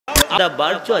The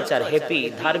virtuous R happy,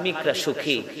 ধার্মিকরা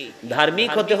সুখী। ধার্মিক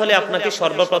হতে হলে আপনাকে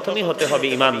সর্বপ্রথমই হতে হবে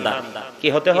ইমানদার। কি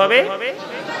হতে হবে?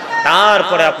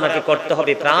 তারপরে আপনাকে করতে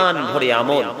হবে প্রাণ ভরে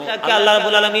আমল। আল্লাহ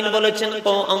রাব্বুল আলামিন বলেছেন,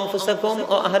 ও আনফুসাকুম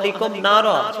ও আহলিকুম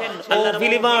নারা, ও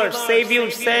believers save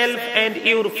yourself and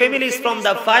your families from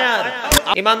the fire.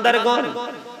 ইমানদারগণ,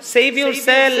 সেভ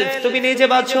ইউরসেলফ, তুমি নিজে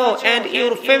বাঁচো, and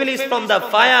your families from the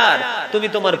fire, তুমি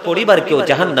তোমার পরিবারকেও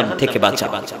জাহান্নাম থেকে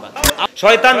বাঁচাও।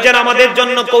 শয়তান যেন আমাদের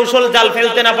জন্য কৌশল জাল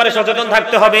ফেলতে না পারে সচেতন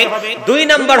থাকতে হবে। 2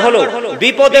 নাম্বার হলো,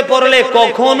 বিপদে পড়লে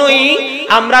কখনোই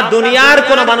আমরা দুনিয়ার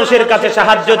কোন মানুষের কাছে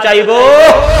সাহায্য চাইবো।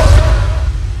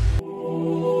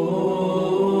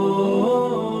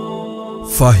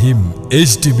 ফাহিম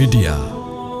এইচডি মিডিয়া,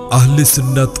 আহলে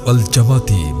সুন্নাত ওয়াল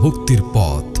জামাতি, মুক্তির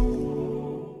পথ।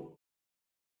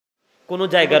 কোন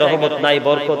জায়গায় রহমত নাই,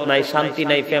 বরকত নাই, শান্তি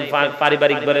নাই।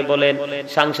 পারিবারিক বলেন,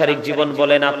 সাংসারিক জীবন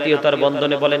বলেন, আত্মীয়তার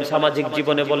বন্ধনে বলেন, সামাজিক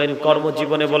জীবনে বলেন,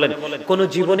 কর্মজীবনে বলেন, কোন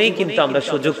জীবনেই কিন্তু আমরা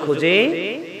সুযোগ খুঁজে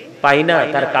পাই না।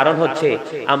 তার কারণ হচ্ছে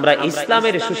আমরা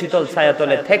ইসলামের সুশীতল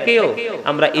ছায়াতলে থেকেও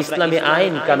আমরা ইসলামী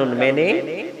আইন কানুন মেনে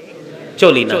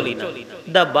চলি না।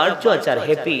 দ্য ভার্চুয়াস আর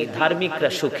হ্যাপি, ধার্মিকরা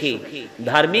সুখী।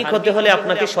 ধার্মিক হতে হলে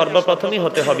আপনাকে সর্বপ্রথমই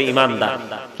হতে হবে ইমানদার।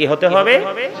 কি হতে হবে?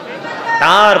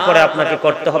 তারপরে আপনাকে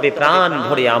করতে হবে প্রাণ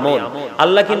ভরে আমল।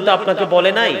 আল্লাহ কিন্তু আপনাকে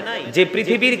বলে নাই যে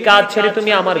পৃথিবীর কাজ ছেড়ে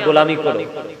তুমি আমার গোলামি করো।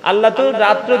 আল্লাহ তো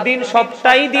রাত্র দিন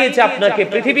সবটাই দিয়েছে আপনাকে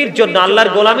পৃথিবীর জন্য,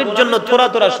 আল্লাহর গোলামির জন্য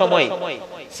থোড়া সময়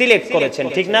সিলেক্ট করেছেন,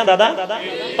 ঠিক না দাদা?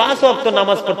 5 ওয়াক্ত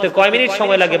নামাজ পড়তে কয় মিনিট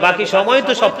সময় লাগে? বাকি সময়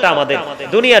তো সবটা আমাদের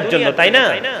দুনিয়ার জন্য, তাই না?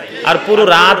 আর পুরো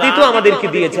রাতই তো আমাদেরকে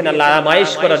দিয়েছেন আল্লাহ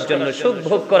আরামায়েশ করার জন্য, সুখ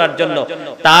ভোগ করার জন্য।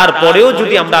 তারপরেও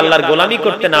যদি আমরা আল্লাহর গোলামি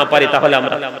করতে না পারি তাহলে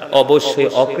আমরা অবশ্যই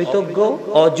অকৃতজ্ঞ,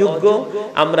 অযোগ্য।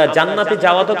 আমরা জান্নাতে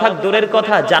যাওয়া তো থাক দূরের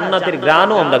কথা, জান্নাতের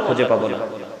ঘ্রাণও আমরা খুঁজে পাবো না।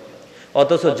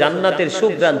 অথচ জান্নাতের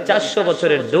সুঘ্রাণ 400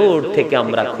 বছরের দূর থেকে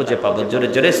আমরা খুঁজে পাবো। জোরে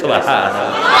জোরে সুবহানাল্লাহ,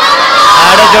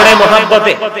 আরো জোরে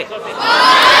মুহাব্বতে।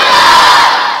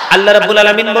 আল্লাহ রাব্বুল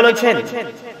আলামিন বলেছেন,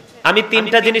 আমি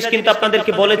 3টা জিনিস কিন্তু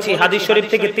আপনাদেরকে বলেছি হাদিস শরীফ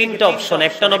থেকে, 3টা অপশন।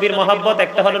 একটা নবীর মহব্বত,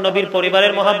 একটা হলো নবীর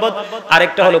পরিবারের মহব্বত, আর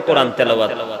একটা হলো কোরআন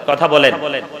তেলাওয়াত। কথা বলেন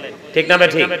ঠিক না?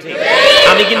 ঠিক।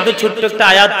 আমি কিন্তু ছোট্ট একটা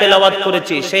আয়াত তেলাওয়াত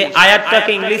করেছি, সেই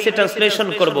আয়াতটাকে ইংলিশে ট্রান্সলেশন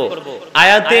করব।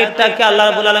 আয়াতটাকে আল্লাহ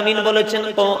রাব্বুল আলামিন বলেছেন,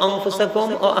 ও আনফুসাকুম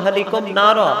ও আহলিকুম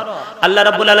নারা। আল্লাহ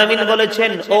রাব্বুল আলামিন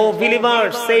বলেছেন, ও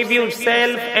believers save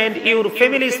yourself and your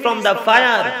families from the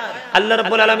fire. আল্লাহ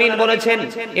রাব্বুল আলামিন বলেছেন,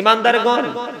 ইমানদারগণ,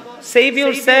 সেভ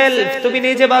ইউরসেলফ, তুমি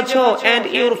নিজে বাঁচো, and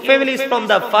your families from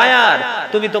the fire,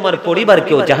 তুমি তোমার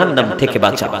পরিবারকেও জাহান্নাম থেকে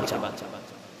বাঁচাও।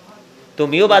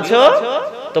 তুমিও বাঁচো,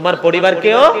 তোমার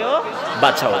পরিবারকেও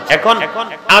বাঁচাও। এখন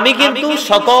আমি কিন্তু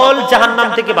সকল জাহান্নাম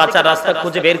থেকে বাঁচার রাস্তা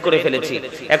খুঁজে বের করে ফেলেছি।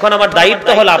 এখন আমার দায়িত্ব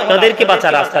হলো আপনাদেরকে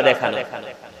বাঁচার রাস্তা দেখানো,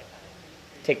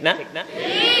 ঠিক না?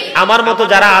 আমার মতো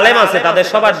যারা আলেম আছে তাদের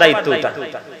সবার দায়িত্ব এটা।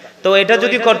 তো এটা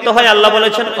যদি করতে হয়, আল্লাহ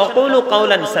বলেছেন অকুলু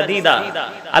কাওলান সাদীদা,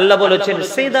 আল্লাহ বলেছেন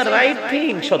সে দা রাইট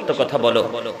থিং, সত্য কথা বলো।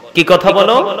 কি কথা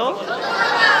বলো?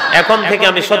 এখন থেকে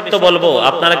আমি সত্য বলবো,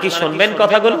 আপনারা কি শুনবেন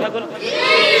কথাগুলো?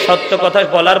 সত্য কথা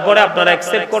বলার পরে আপনারা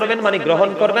অ্যাকসেপ্ট করবেন, মানে গ্রহণ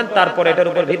করবেন, তারপর এটার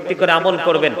উপর ভিত্তি করে আমল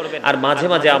করবেন। আর মাঝে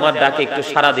মাঝে আমার ডাকে একটু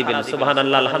সাড়া দিবেন,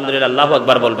 সুবহানাল্লাহ, আলহামদুলিল্লাহ, আল্লাহু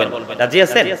আকবার বলবেন। রাজি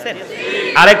আছেন?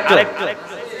 আরেকটু,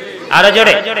 আরো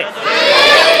জোরে।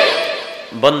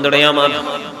 বন্ধুরা আমার,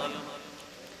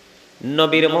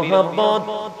 নবীর মোহাব্বত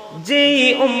যেই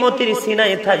উম্মতের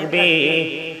সিনায় থাকবে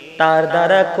তার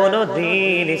দ্বারা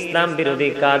কোনদিন ইসলাম বিরোধী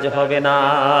কাজ হবে না।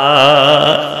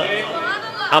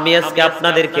 আমি আজকে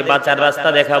আপনাদেরকে বাঁচার রাস্তা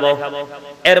দেখাবো।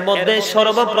 এর মধ্যে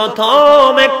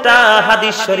সর্বপ্রথম একটা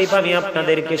হাদিস শরীফ আমি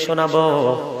আপনাদেরকে শোনাবো।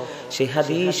 সেই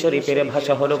হাদিস শরীফের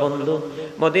ভাষা হলো, বন্ধু,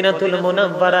 মদিনাতুল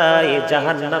মুনাওয়ারায়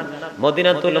জাহান্নাম,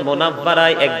 মদিনাতুল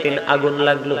মুনাওয়ারায় একদিন আগুন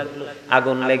লাগলো।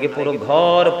 আগুন লেগে পুরো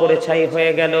ঘর পুড়ে ছাই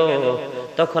হয়ে গেল।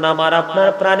 তখন আমার আপনার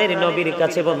প্রাণের নবীর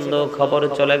কাছে বন্ধু খবর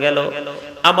চলে গেল।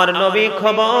 আমার নবী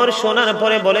খবর শোনার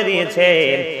পরে বলে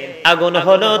দিয়েছেন, আগুন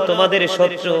হলো তোমাদের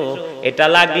শত্রু, এটা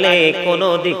লাগলে কোনো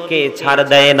দিককে ছাড়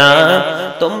দেয় না।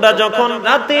 তোমরা যখন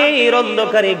রাতের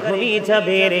অন্ধকারে ঘুমিয়ে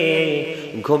যাবে রে,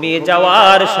 ঘুমিয়ে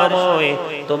যাওয়ার সময়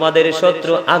তোমাদের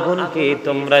শত্রু আগুনকে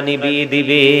তোমরা নিভিয়ে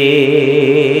দিবে।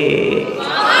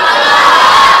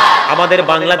 আমাদের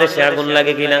বাংলাদেশে আগুন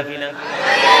লাগে কিনা?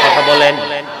 কথা বলেন,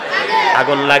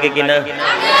 আগুন লাগে কিনা?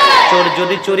 চোর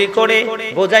যদি চুরি করে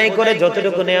বোঝাই করে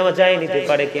যতটুকু নেওয়া যায় নিতে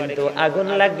পারে, কিন্তু আগুন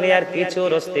লাগলে আর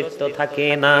কিছুর অস্তিত্ব থাকে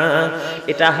না।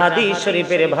 এটা হাদিস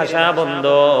শরীফের ভাষা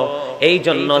বন্ধু। এই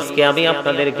জন্য আজকে আমি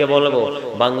আপনাদেরকে বলবো,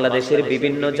 বাংলাদেশের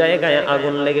বিভিন্ন জায়গায়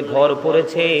আগুন লেগে ঘর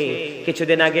পড়েছে।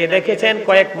 কিছুদিন আগে দেখেছেন,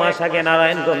 কয়েক মাস আগে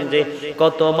নারায়ণগঞ্জে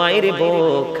কত মায়ের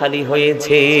বুক খালি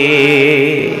হয়েছে,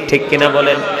 ঠিক কিনা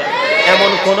বলেন?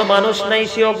 এমন কোন মানুষ নাই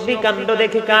সে অগ্নিকাণ্ড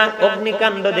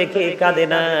দেখে কাঁদে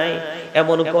নাই,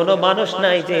 এমন কোন মানুষ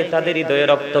নাই যে তাদের হৃদয়ে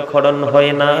রক্তক্ষরণ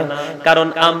হয় না। কারণ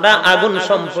আমরা আগুন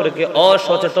সম্পর্কে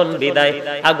অসচেতন বিদায়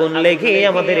আগুন লেগে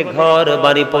আমাদের ঘর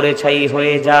বাড়ি পড়ে ছাই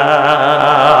হয়ে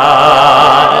যায়।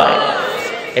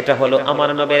 এটা হলো আমার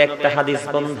নবীর একটা হাদিস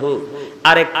বন্ধু।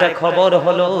 আরেকটা খবর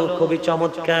হলো খুবই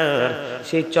চমৎকার,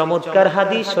 সেই চমৎকার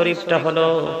হাদিস শরীফটা হলো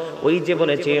ওই যে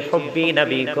বলেছে হুব্বি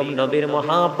নবীকুম, নবীর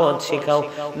মহব্বত শিখাও।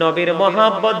 নবীর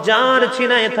মহব্বত যার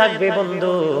ছিনায় থাকবে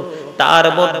বন্ধু, তার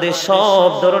মধ্যে সব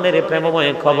ধরনের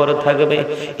প্রেমময় খবর থাকবে।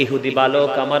 ইহুদি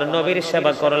বালক আমার নবীর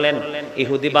সেবা করলেন,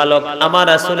 ইহুদি বালক আমার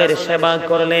রাসূলের সেবা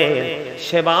করলেন।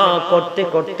 সেবা করতে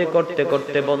করতে করতে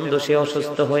করতে বন্ধু সে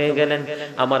অসুস্থ হয়ে গেলেন।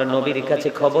 আমার নবীর কাছে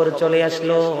খবর চলে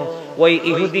আসলো ওই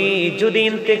ইহুদি যদি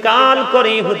ইন্তেকাল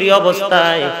করে ইহুদি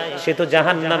অবস্থায় সে তো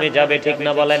জাহান্নামে যাবে, ঠিক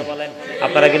না বলেন?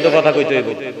 আপনারা কিন্তু কথা কইতে হইব।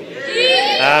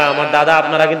 হ্যাঁ আমার দাদা,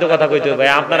 আপনারা কিন্তু কথা কইতে হইব।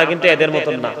 আপনারা কিন্তু এদের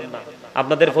মতন না,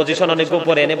 আপনাদের পজিশন অনেক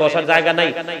উপরে, এনে বসার জায়গা নাই,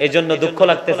 এজন্য দুঃখ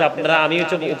লাগতেছে। আপনারা, আমি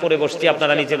উপরে বসছি,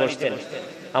 আপনারা নিচে বসছেন।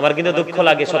 আমার কিন্তু দুঃখ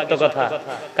লাগে, সত্য কথা।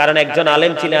 কারণ একজন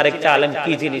আলেম চিনে আরেকটা আলেম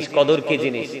কি জিনিস, কদর কি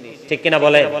জিনিস, ঠিক কিনা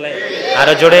বলেন?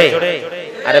 আরো জোরে।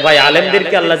 আরে ভাই,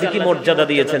 আলেমদেরকে আল্লাহ কি মর্যাদা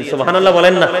দিয়েছেন, সুবহানাল্লাহ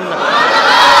বলেন না?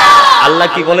 আল্লাহ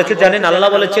কি বলেছে জানেন? আল্লাহ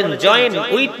বলেছেন join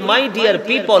with my dear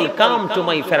people, come to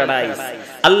my paradise.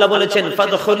 আল্লাহ বলেছেন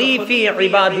ফাদখুলি ফি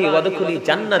ইবাদি ওয়াদখুলি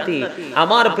জান্নাতি,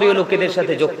 আমার প্রিয় লোকেদের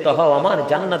সাথে যুক্ত হও, আমার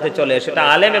জান্নাতে চলে এসো। এটা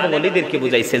আলেম এবং ওলিদেরকে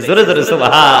বুঝাইছে। জোরে জোরে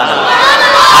সুবহানাল্লাহ,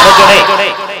 আরো জোরে।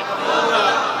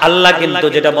 আল্লাহ কিন্তু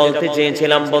যেটা বলতে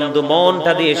চেয়েছিলাম বন্ধু,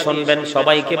 মনটা দিয়ে শুনবেন।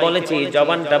 সবাইকে বলেছি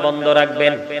জবানটা বন্ধ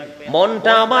রাখবেন,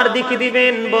 মনটা আমার দিকে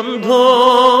দিবেন। বন্ধু,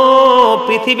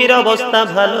 পৃথিবীর অবস্থা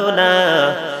ভালো না,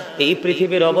 এই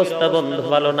পৃথিবীর অবস্থা বন্ধু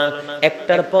ভালো না।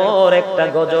 একটার পর একটা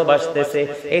গজব আসতেছে,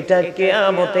 এটা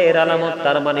কিয়ামতের আলামত।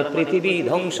 তার মানে পৃথিবী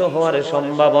ধ্বংস হওয়ার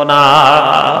সম্ভাবনা।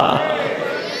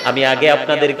 আমি আগে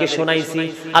আপনাদেরকে শোনাইছি,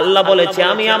 আল্লাহ বলেছে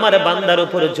আমি আমার বান্দার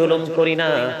উপর জুলুম করি না,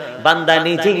 বান্দা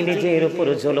নিজেই নিজের উপর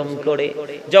জুলুম করে।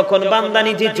 যখন বান্দা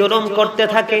নিজে জুলুম করতে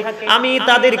থাকে আমি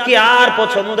তাদেরকে আর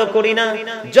পছন্দ করি না।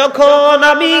 যখন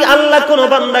আমি আল্লাহ কোন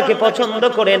বান্দাকে পছন্দ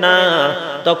করে না,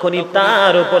 তখনই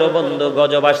তার উপর বন্ধু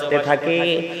গজব আসতে থাকে।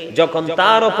 যখন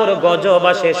তার উপর গজব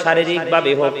আসে, শারীরিক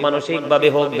ভাবে হোক, মানসিক ভাবে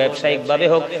হোক, ব্যবসায়িক ভাবে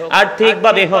হোক, আর্থিক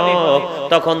ভাবে হোক,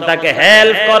 তখন তাকে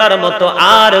হেল্প করার মতো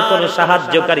আর কোন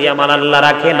সাহায্যকারী আমার আল্লাহ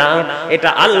রাখে না। এটা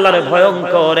আল্লাহর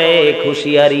ভয়ঙ্কর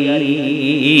হুঁশিয়ারি।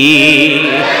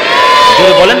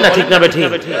 জোরে বলেন না, ঠিক না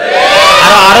বেঠিক?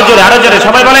 আরো জোরে, আরো জোরে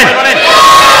সবাই বলেন।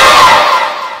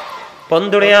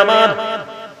 বন্ধুরে আমার,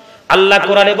 আল্লাহ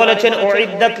কোরআনে বলেছেন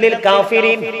উইদ্দাত লিল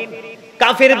কাফিরিন,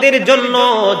 কাফিরদের জন্য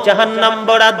জাহান্নাম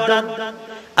বরাদ্দ।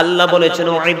 আল্লাহ বলেছেন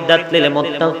উইদ্দাত লিল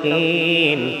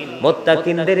মুত্তাকিন,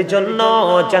 মুত্তাকিনদের জন্য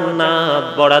জান্নাত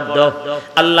বরাদ্দ।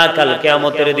 আল্লাহ কাল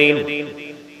কিয়ামতের দিন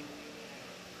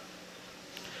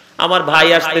আমার ভাই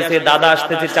আসতেছে, দাদা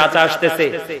আসতেছে, চাচা আসতেছে,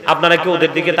 আপনারা কি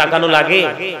ওদের দিকে তাকানো লাগে?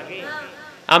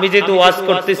 আমি যেহেতু ওয়াজ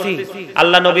করতেছি,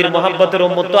 আল্লাহ নবীর মহব্বতের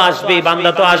উম্মত তো আসবেই,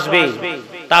 বান্দা তো আসবেই।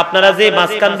 তা আপনারা যে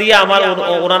মাঝখান দিয়ে আমার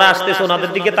ওনারা আসতেছে,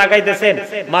 ওনাদের দিকে তাকাইতেছেন,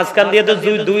 মাঝখান দিয়ে তো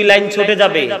দুই লাইন ছুটে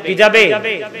যাবে। কি যাবে?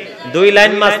 দুই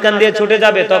লাইন মাঝখান দিয়ে ছুটে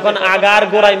যাবে। তখন আগার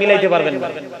গোড়ায় মিলাইতে পারবেন না।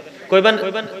 কইবেন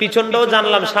পিছনটাও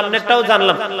জানলাম, সামনেরটাও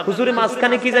জানলাম, হুজুরে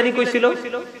মাঝখানে কি জানি কইছিল?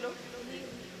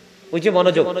 ওই যে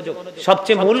মনোযোগ।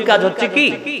 সবচেয়ে মূল কাজ হচ্ছে কি?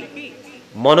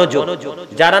 মনোযোগ।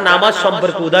 যারা নামাজ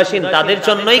সম্পর্কে উদাসীন তাদের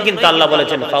জন্যই কিন্তু আল্লাহ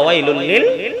বলেছেন ফাওয়াইলুল লিল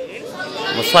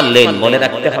মুসাল্লিন। মনে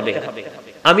রাখতে হবে।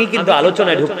 আমি কিন্তু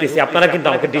আলোচনায় ঢুকতেছি, আপনারা কিন্তু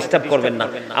আমাকে ডিস্টার্ব করবেন না।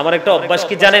 আমার একটা অভ্যাস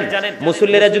কি জানেন?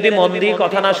 মুসল্লিরা যদি মন দিয়ে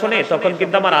কথা না শোনে, তখন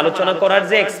কিন্তু আমার আলোচনা করার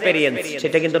যে এক্সপেরিয়েন্স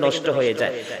সেটা কিন্তু নষ্ট হয়ে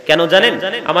যায়। কেন জানেন?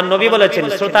 আমার নবী বলেছেন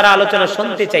শ্রোতারা আলোচনা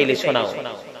শুনতে চাইলে শোনাও,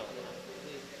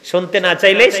 শুনতে না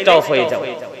চাইলে স্টপ হয়ে যাও।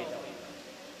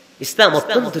 ইসলাম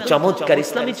অত্যন্ত চমৎকার।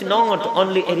 ইসলাম is not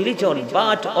only a religion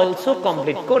but also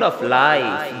complete code of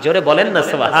life. জোরে বলেন না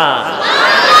সুবহানাল্লাহ,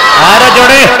 আরে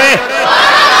জোরে।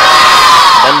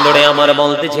 বন্ধুরে আমার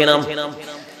বলতেছিলাম,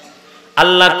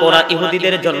 আল্লাহ কোরআন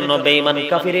ইহুদিদের জন্য, বেঈমান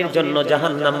কাফিরের জন্য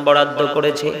জাহান্নাম বরাদ্দ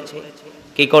করেছে।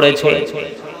 কি করেছে?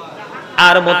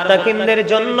 আর মুত্তাকিনদের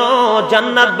জন্য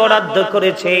জান্নাত বরাদ্দ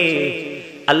করেছে।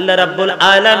 আল্লাহ রাব্বুল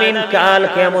আলামিন কাল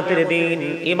কিয়ামতের দিন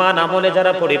ঈমান আমলে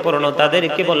যারা পরিপূর্ণ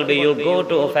তাদেরকে বলবে ইউ গো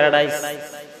টু প্যারাডাইস,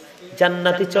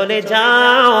 জান্নাতে চলে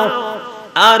যাও।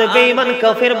 আর বেঈমান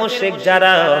কাফের মুশরিক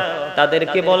যারা,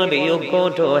 তাদেরকে বলবে ইউ গো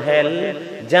টু হেল,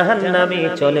 জাহান্নামে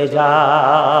চলে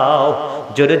যাও।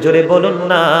 জোরে জোরে বলুন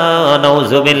না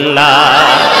নাউজুবিল্লাহ।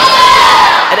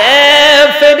 রে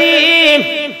ফেরি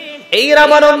এই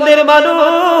রামানন্দের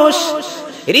মানুষ,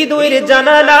 হৃদয়ের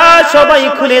জানালা সবাই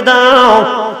খুলে দাও।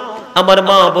 আমার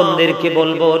মা বোনদেরকে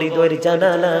বলবো, হৃদয়ের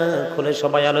জানালা খুলে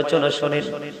সবাই আলোচনা শোনেন।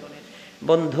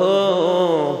 বন্ধু,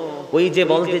 ওই যে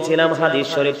বলতেছিলাম হাদিস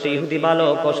শরীফে ইহুদি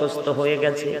বালক অসুস্থ হয়ে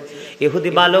গেছে।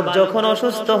 ইহুদি বালক যখন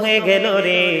অসুস্থ হয়ে গেল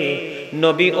রে,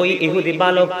 নবী ওই ইহুদি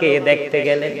বালককে দেখতে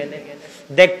গেলেন।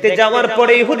 দেখতে যাওয়ার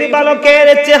পরে ইহুদি বালকের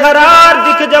চেহারার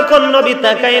দিকে যখন নবী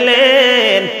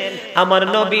তাকাইলেন, আমার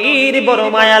নবীর বড়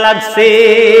মায়া লাগছে।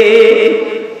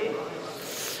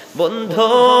 বন্ধু,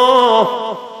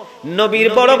 নবীর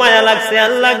বড় মায়া লাগছে।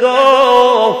 আল্লাহ গো,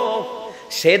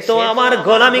 সে তো আমার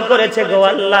গোলামি করেছে গো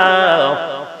আল্লাহ।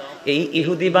 এই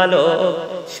ইহুদি বালক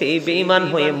সেই বেঈমান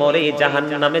হয়ে মরে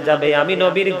জাহান্নামে যাবে, আমি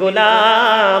নবীর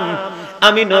গোলাম,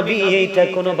 আমি নবী এইটা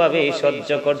কোনোভাবে সহ্য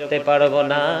করতে পারবো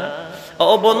না।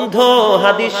 ও বন্ধু,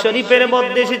 হাদিস শরীফের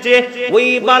মধ্যে এসেছে ওই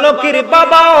বালকের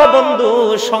বাবা বন্ধু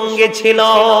সঙ্গে ছিল।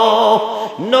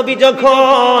 নবী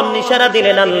যখন ইশারা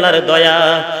দিলেন আল্লাহর দয়া,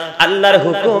 আল্লাহর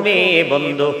হুকুমে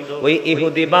বন্ধু ওই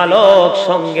ইহুদি বালক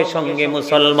সঙ্গে সঙ্গে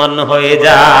মুসলমান হয়ে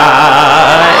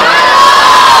যায়।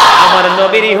 আমার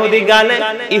নবীর ইহুদি গালে,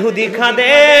 ইহুদি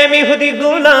খাদেম, ইহুদি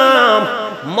গোলাম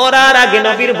মরার আগে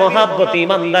নবীর মহাব্বতে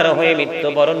ইমানদার হয়ে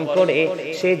মৃত্যুবরণ করে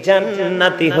সে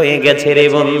জান্নাতি হয়ে গেছে রে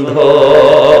বন্ধু।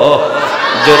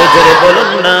 জোরে জোরে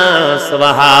বলুন না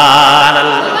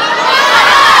সুবহানাল্লাহ।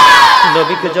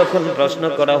 নবীকে যখন প্রশ্ন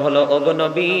করা হলো, ওগো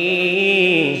নবী,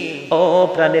 ও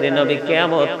প্রাণের নবী,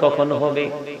 কিয়ামত কখন হবে?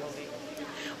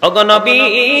 ওগো নবী,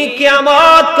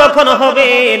 কিয়ামত কখন হবে?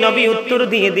 নবী উত্তর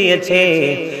দিয়ে দিয়েছে,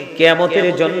 কিয়ামতের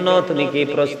জন্য তুমি কি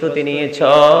প্রস্তুতি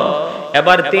নিয়েছো?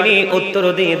 এবার তিনি উত্তর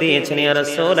দিয়ে দিয়েছেন, ইয়া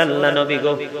রাসূলুল্লাহ, নবী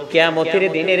গো, কিয়ামতের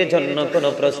দিনের জন্য কোনো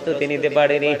প্রস্তুতি নিতে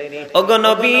পারিনি। ওগো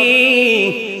নবী,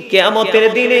 কিয়ামতের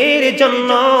দিনের জন্য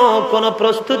কোনো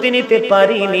প্রস্তুতি নিতে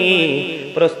পারিনি।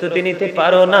 প্রস্তুতি নিতে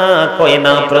পারো না? কয়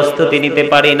না, প্রস্তুতি নিতে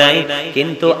পারি নাই,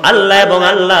 কিন্তু আল্লাহ এবং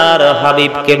আল্লাহর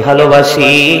হাবিবকে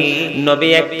ভালোবাসি। নবী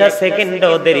একটা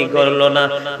সেকেন্ডও দেরি করলো না,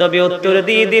 নবী উত্তর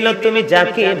দিয়ে দিল, তুমি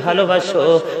যাকে ভালোবাসো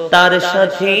তার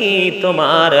সাথেই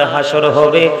তোমার হাসর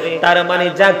হবে। তার মানে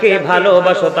যাকে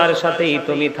ভালোবাসো তার সাথেই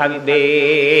তুমি থাকবে।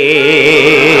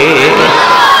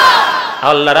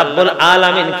 আল্লাহ রাব্বুল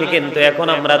আলামিনকে কিন্তু এখন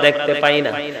আমরা দেখতে পাই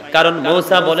না, কারণ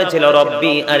মূসা বলেছিল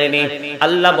রব্বি আরিনি,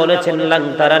 আল্লাহ বলেছেন লান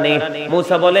তারানি।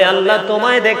 মূসা বলে আল্লাহ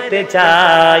তোমায় দেখতে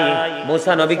চাই।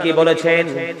 মূসা নবী কি বলেছেন?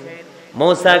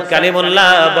 মূসা কালিমুল্লাহ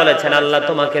বলেছেন আল্লাহ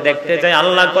তোমাকে দেখতে চাই।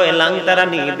 আল্লাহ কয় লান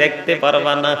তারানি, দেখতে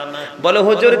পারবা না। বলে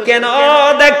হুজুর কেন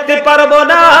দেখতে পারবো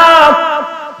না?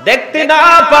 দেখতে না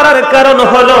পারার কারণ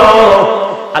হলো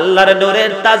আল্লাহর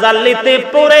নূরের তাজাল্লিতে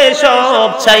পড়ে সব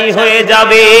ছাই হয়ে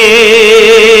যাবে।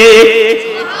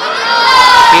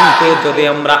 কিন্তু যদি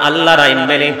আমরা আল্লাহর আইন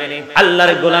মেনে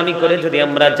আল্লাহর গোলামি করে যদি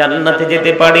আমরা জান্নাতে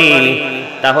যেতে পারি,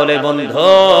 তাহলে বন্ধু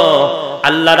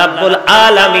আল্লাহ রাব্বুল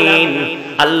আলামিন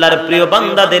আল্লাহর প্রিয়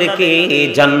বান্দাদেরকে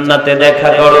জান্নাতে দেখা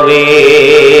করবে।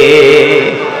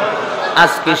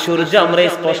 আজকে সূর্য আমরা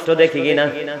স্পষ্ট দেখি কিনা?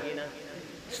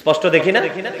 স্পষ্ট দেখি না?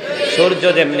 সূর্য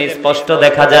যেমনি স্পষ্ট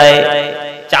দেখা যায়,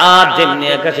 চাঁদ যেমনি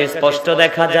আকাশে স্পষ্ট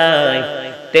দেখা যায়,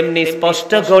 তেমনি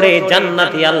স্পষ্ট করে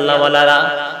জান্নাতি আল্লাহওয়ালারা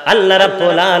আল্লাহ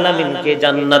রাব্বুল আলামিনকে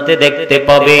জান্নাতে দেখতে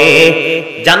পাবে।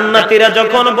 জান্নাতীরা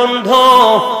যখন বন্ধু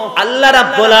আল্লাহ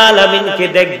রাব্বুল আলামিনকে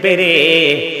দেখবে রে,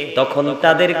 তখন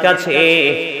তাদের কাছে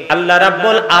আল্লাহ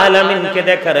রাব্বুল আলামিনকে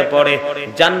দেখার পরে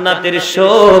জান্নাতের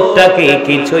সুখটাকে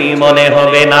কিছুই মনে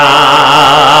হবে না।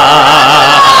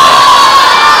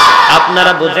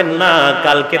 আপনারা বুঝেন না,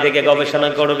 কালকে থেকে গবেষণা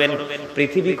করবেন,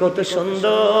 পৃথিবী কত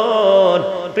সুন্দর,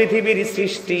 পৃথিবীর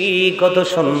সৃষ্টি কত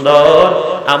সুন্দর,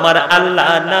 আমার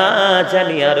আল্লাহ না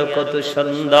জানি আরো কত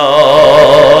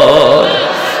সুন্দর।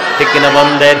 ঠিক কিনা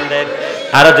বন্ধের?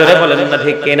 আরো জোরে বলেন না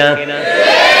ঠিক কিনা?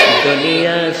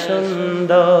 দুনিয়া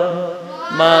সুন্দর,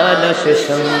 মানুষ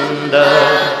সুন্দর,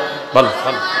 বল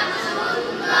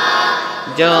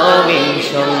জমিন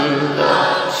সুন্দর,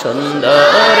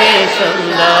 সুন্দরে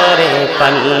সুন্দরে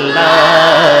পাল্লা,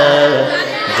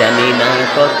 জানি না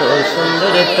কত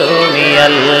সুন্দর তুমি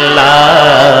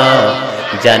আল্লাহ,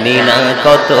 জানি না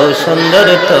কত সুন্দর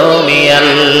তুমি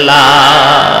আল্লাহ।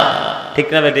 ঠিক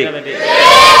না বেটি?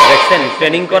 দেখছেন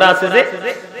ট্রেনিং করা আছে যে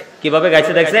কিভাবে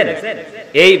গাইছে, দেখছেন?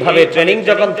 এইভাবে ট্রেনিং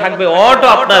যখন থাকবে, অটো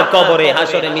আপনার কবরে,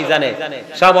 হাসরে, মিজানে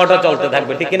সব অটো চলতে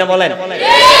থাকবে। ঠিক কিনা বলেন?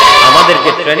 আমাদেরকে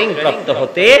ট্রেনিং প্রাপ্ত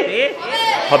হতে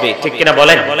হবে। ঠিক কিনা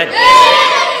বলেন?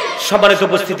 সম্মানিত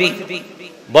উপস্থিতি,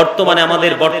 বর্তমানে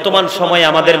আমাদের বর্তমান সময়ে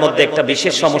আমাদের মধ্যে একটা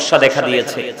বিশেষ সমস্যা দেখা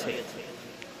দিয়েছে।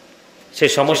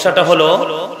 সেই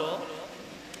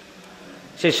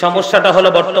সমস্যাটা হলো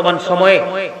বর্তমান সময়ে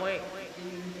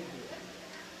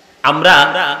আমরা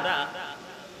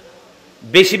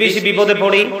বেশি বেশি বিপদে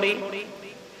পড়ি,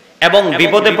 এবং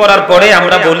বিপদে পড়ার পরে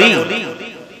আমরা বলি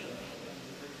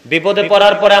বিপদে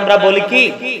পড়ার পরে আমরা বলি কি,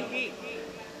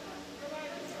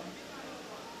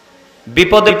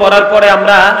 বিপদে পড়ার পরে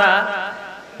আমরা,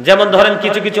 যেমন ধরেন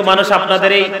কিছু কিছু মানুষ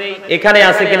আপনাদের এখানে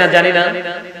আছে কিনা জানি না,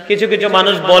 কিছু কিছু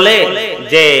মানুষ বলে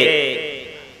যে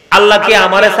আল্লাহ কি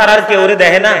আমারে ছাড়া আর কেউ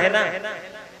দেখে না,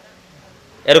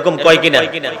 এরকম কয় কিনা?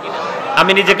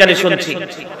 আমি নিজে কানে শুনছি।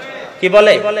 কি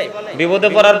বলে? বিপদে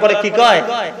পড়ার পরে কি কয়?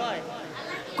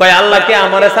 কয় আল্লাহ কি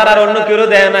আমারে ছাড়া আর অন্য কেউ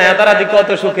দেখে না, এতারা দি কত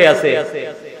সুখে আছে।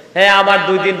 হ্যাঁ, আমার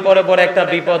 2 দিন পরে পরে একটা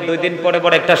বিপদ, 2 দিন পরে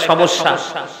পরে একটা সমস্যা।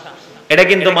 এটা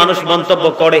কিন্তু মানুষ মন্তব্য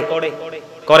করে,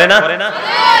 করে না?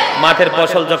 মাঠের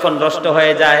ফসল যখন নষ্ট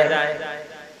হয়ে যায়,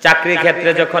 চাকরি ক্ষেত্রে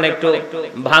যখন একটু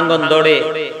ভাঙন ধরে,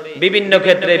 বিভিন্ন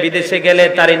ক্ষেত্রে বিদেশে গেলে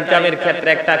তার ইনকামের ক্ষেত্রে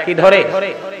একটা কি ধরে,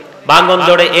 ভাঙন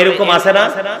ধরে, এরকম আছে না?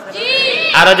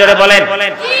 আরো জোরে বলেন।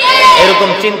 এরকম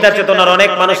চিন্তা চেতনার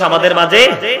অনেক মানুষ আমাদের মাঝে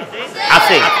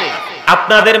আছে।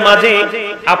 আপনাদের মাঝে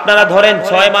আপনারা ধরেন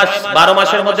 6 মাস 12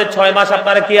 মাসের মধ্যে 6 মাস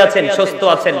আপনারা কি আছেন? সুস্থ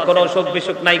আছেন, কোনো অসুখ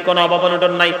বিসুখ নাই, কোনো অভাব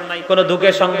অনটন নাই, কোনো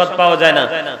দুঃখের সংবাদ পাওয়া যায় না।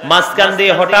 মাঝখান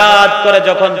দিয়ে হঠাৎ করে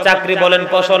যখন চাকরি বলেন,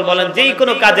 ফসল বলেন, যেই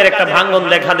কোনো কাজের একটা ভাঙন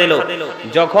দেখা দিল,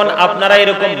 যখন আপনারা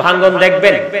এরকম ভাঙন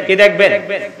দেখবেন, কি দেখবেন?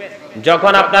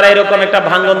 যখন আপনারা এরকম একটা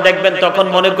ভাঙন দেখবেন, তখন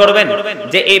মনে করবেন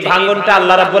যে এই ভাঙনটা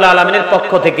আল্লাহ রাব্বুল আলামিনের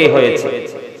পক্ষ থেকে হয়েছে।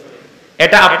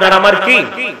 এটা আপনার আমার কি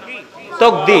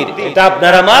তকদির, এটা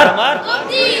আপনার আমার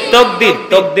তকদির।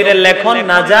 তকদিরের লেখন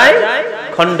না যায়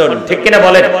খণ্ডন, ঠিক কিনা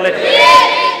বলেন?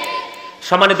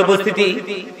 সম্মানিত উপস্থিতি,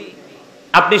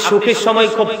 আপনি সুখের সময়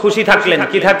খুব খুশি থাকলেন,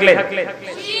 কি থাকলেন?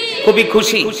 খুবই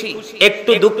খুশি।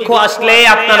 একটু দুঃখ আসলে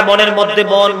আপনার মনের মধ্যে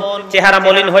মন চেহারা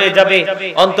মলিন হয়ে যাবে,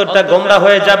 অন্তরটা গোমরা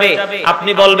হয়ে যাবে।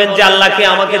 আপনি বলবেন যে আল্লাহ কি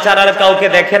আমাকে ছাড়া আর কাউকে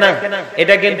দেখে না?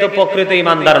 এটা কিন্তু প্রকৃত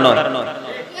ঈমানদার নয়।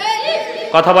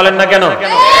 কথা বলেন না কেন?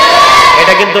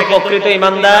 এটা কিন্তু প্রকৃত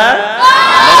ঈমানদার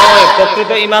নয়।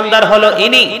 প্রকৃত ঈমানদার হলো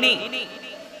ইনি,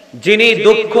 যিনি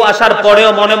দুঃখ আসার পরেও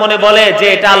মনে মনে বলে যে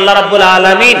এটা আল্লাহ রাব্বুল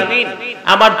আলামিন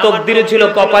আমার তকদিরে ছিল,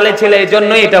 কপালে ছিল,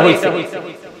 এজন্যই এটা হয়েছে।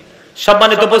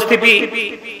 সম্মানিত উপস্থিতি,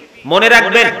 মনে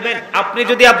রাখবেন, আপনি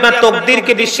যদি আপনার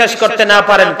তকদিরকে বিশ্বাস করতে না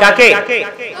পারেন, কাকে?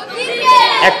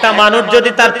 একটা মানুষ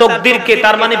যদি তার তকদিরকে,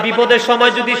 তার মানে বিপদের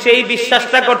সময় যদি সেই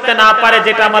বিশ্বাসটা করতে না পারে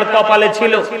যেটা আমার কপালে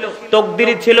ছিল,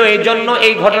 তকদিরে ছিল, এই জন্য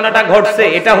এই ঘটনাটা ঘটছে,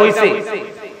 এটা হয়েছে,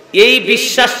 এই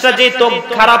বিশ্বাসটা যে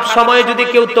খারাপ সময়ে যদি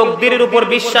কেউ তকদিরের উপর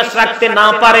বিশ্বাস রাখতে না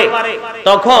পারে,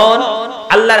 তখন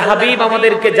আল্লাহর হাবিব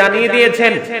আমাদেরকে জানিয়ে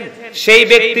দিয়েছেন, সেই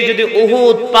ব্যক্তি যদি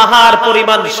উহুদ পাহাড়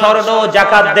পরিমাণ স্বর্ণ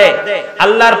যাকাত দেয়,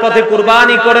 আল্লাহর পথে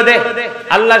কুরবানি করে দেয়,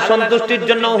 আল্লাহর সন্তুষ্টির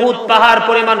জন্য উহুদ পাহাড়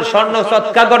পরিমাণ স্বর্ণ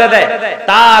সদকা করে দেয়,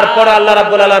 তারপর আল্লাহ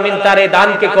রাব্বুল আলামিন তার এই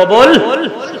দানকে কবুল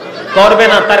করবে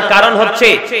না। তার কারণ হচ্ছে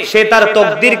সে তার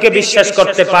তকদিরকে বিশ্বাস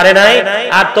করতে পারে নাই,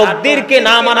 আর তকদিরকে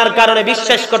না মানার কারণে,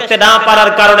 বিশ্বাস করতে না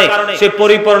পারার কারণে সে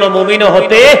পরিপূর্ণ মুমিনও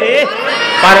হতে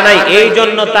পারে নাই। এই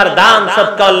জন্য তার দান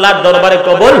সদকা আল্লাহর দরবারে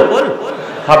কবুল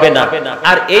হবে না।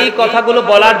 আর এই কথাগুলো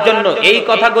বলার জন্য, এই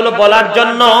কথাগুলো বলার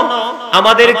জন্য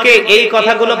আমাদেরকে, এই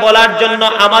কথাগুলো বলার জন্য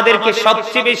আমাদেরকে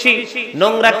সবচেয়ে বেশি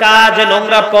নোংরা কাজ,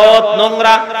 নোংরা পথ,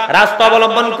 নোংরা রাস্তা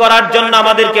অবলম্বন করার জন্য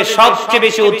আমাদেরকে সবচেয়ে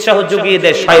বেশি উৎসাহ জুগিয়ে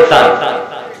দেয় শয়তান।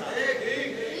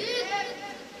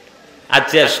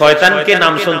 আচ্ছা, শয়তানকে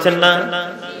নাম শুনছেন না?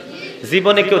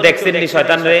 জীবনে কেউ দেখছেন নি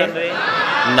শয়তান রে?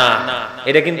 না,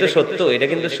 এটা কিন্তু সত্য, এটা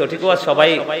কিন্তু সঠিক।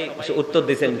 সবাই উত্তর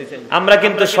দিচ্ছেন। আমরা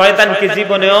কিন্তু শয়তানকে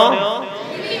জীবনেও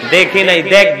দেখি নাই,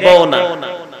 দেখবো না।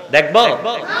 দেখবো?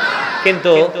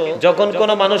 কিন্তু যখন কোন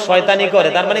মানুষ শয়তানি করে,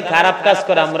 তার মানে খারাপ কাজ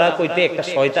করে, আমরা কইতে একটা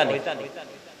শয়তানি,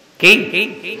 কি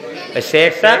সে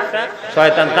একটা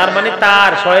শয়তান, তার মানে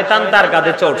তার শয়তান তার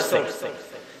কাঁধে চড়ছে,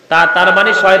 তার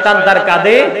মানে শয়তান তার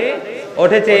কাঁধে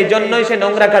উঠেছে, এই জন্যই সে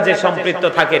নোংরা কাজে সম্পৃক্ত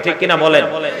থাকে, ঠিক কিনা বলেন?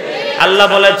 আল্লাহ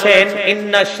বলেছেন,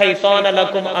 ইন্নাশ শাইতানা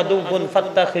লাকুম আদুউন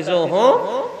ফাত্তাখিযুহু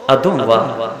আদুওয়া।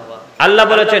 আল্লাহ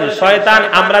বলেছেন শয়তান,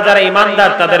 আমরা যারা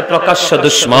ঈমানদার তাদের প্রকাশ্য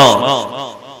দুশমন।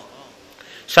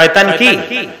 শয়তান কি?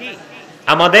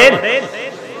 আমাদের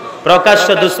প্রকাশ্য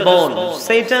দুশমন।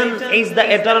 Satan is the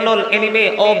eternal enemy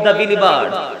of the believer.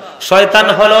 শয়তান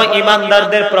হলো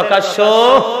ঈমানদারদের প্রকাশ্য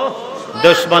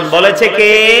দুশমন। বলেছে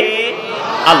কে?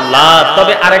 আল্লাহ।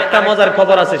 তবে আরেকটা মজার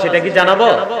খবর আছে, সেটা কি জানাবো?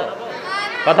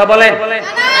 কথা বলেন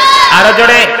আরো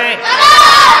জোরে।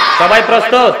 সবাই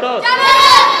প্রস্তুত?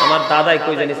 আমার দাদাই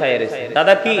কই জানি ছায়া রয়েছে।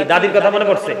 দাদা কি? দাদির কথা মনে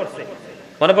পড়ছে?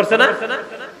 মনে পড়ছে না?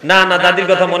 না না, দাদির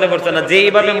কথা মনে পড়ছে না।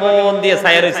 যেইভাবে মন দিয়ে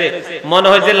ছায়া রয়েছে, মনে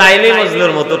হয় যে লাইলি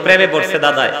মজনুর মতো প্রেমে পড়ছে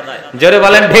দাদাই। জোরে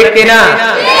বলেন ঠিক কিনা?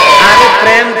 আরে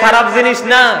প্রেম খারাপ জিনিস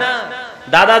না।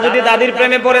 দাদা যদি দাদির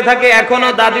প্রেমে পড়ে থাকে, এখনো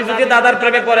দাদি যদি দাদার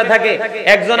প্রেমে পড়ে থাকে,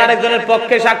 একজন আরেকজনের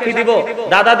পক্ষে সাক্ষী দিব।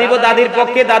 দাদা দিব দাদির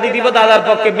পক্ষে, দাদি দিব দাদার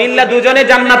পক্ষে, মিল্লা দুজনে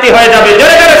জান্নাতি হয়ে যাবে।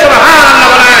 জোরে জোরে সুবহানাল্লাহ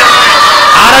বলেন।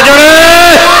 আরো জোরে।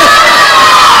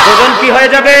 দুজন কি হয়ে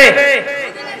যাবে?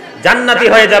 জান্নাতি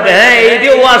হয়ে যাবে। হ্যাঁ, এই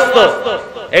যে ওয়াজ, তো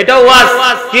এটা ওয়াজ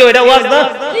কি? এটা ওয়াজ না,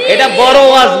 এটা বড়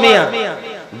ওয়াজ মিয়া।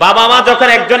 বাবা মা যখন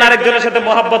একজন আরেকজনের সাথে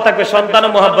মহব্বত থাকবে, সন্তানও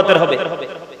মহব্বতের হবে।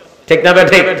 ঠিক না বে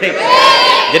ঠিক?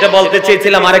 যেটা বলতে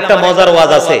চেয়েছিলাম, আরেকটা মজার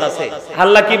ওয়াজ আছে।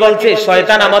 আল্লাহ কি বলছে?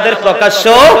 শয়তান আমাদের প্রকাশ্য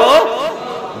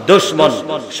দুশমন।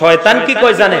 শয়তান কি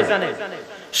কই জানেন?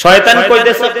 শয়তান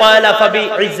কইতেছে ক্বালা ফাবি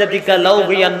ইজ্জাতিকা লাউ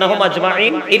বিয়ান্নাহুম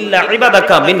আজমাইন ইল্লা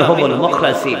ইবাদাকা মিনহুমুল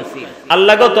মুখলাসিন।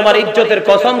 আল্লাহ গো, তোমার ইজ্জতের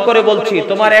কসম করে বলছি,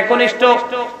 তোমার একনিষ্ঠ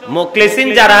মুখলিসিন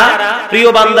যারা, প্রিয়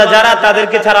বান্দা যারা,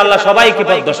 তাদেরকে ছাড়া আল্লাহ সবাইকে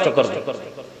পথভ্রষ্ট করবে।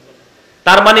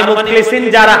 তার মানে মুখলিসিন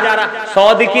যারা,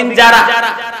 সাদিকিন যারা,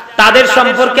 তাদের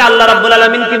সম্পর্কে আল্লাহ রাব্বুল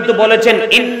আলামিন কিন্তু বলেছেন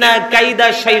ইন্না কাইদা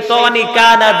শাইতানি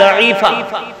কানা দাঈফা।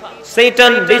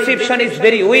 Satan deception is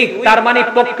very weak. তার মানে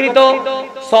প্রকৃত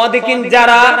সাদিকিন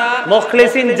যারা,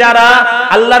 মুখলিসিন যারা,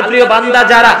 আল্লাহর প্রিয় বান্দা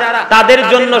যারা, তাদের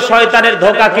জন্য শয়তানের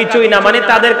ধোঁকা কিছুই না। মানে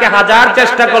তাদেরকে হাজার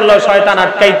চেষ্টা করলেও শয়তান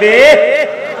আটকাইতে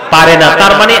পারে না।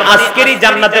 তার মানে আজকেরই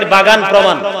জান্নাতের বাগান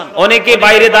প্রমাণ। অনেকে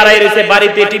বাইরে দাঁড়ায় রয়েছে,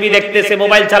 বাড়িতে টিভি দেখতেছে,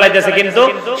 মোবাইল চালাইতেছে, কিন্তু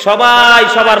সবাই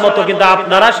সবার মতো। কিন্তু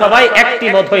আপনারা সবাই একটি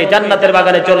মত হয়ে জান্নাতের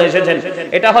বাগানে চলে এসেছেন।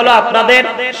 এটা হলো আপনাদের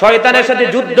শয়তানের সাথে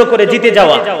যুদ্ধ করে জিতে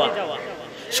যাওয়া।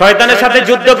 শয়তানের সাথে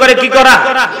যুদ্ধ করে কি করা?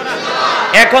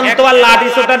 এখন তো আর লাঠি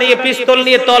সোটা নিয়ে, পিস্তল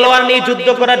নিয়ে, তলোয়ার নিয়ে যুদ্ধ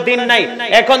করার দিন নাই।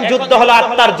 এখন যুদ্ধ হলো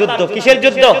আত্মার যুদ্ধ। কিসের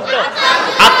যুদ্ধ?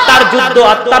 আত্মার যুদ্ধ।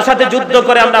 আত্মার সাথে যুদ্ধ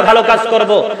করে আমরা ভালো কাজ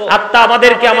করব। আত্মা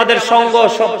আমাদেরকে, আমাদের সঙ্গ,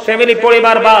 ফ্যামিলি,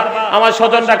 পরিবার বা আমার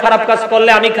স্বজনরা খারাপ কাজ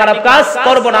করলে আমি খারাপ কাজ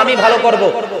করব না, আমি ভালো করব।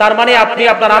 তার মানে আপনি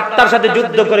আপনার আত্মার সাথে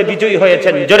যুদ্ধ করে বিজয়ী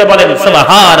হয়েছেন। জোরে বলেন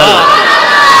সুবহানাল্লাহ।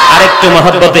 আরেকটু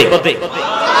মহব্বতে।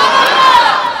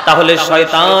 তাহলে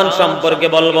শয়তান সম্পর্কে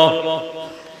বলবো।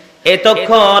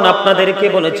 এতক্ষণ আপনাদেরকে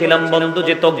বলেছিলাম বন্ধু,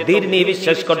 যে তাকদীর নিয়ে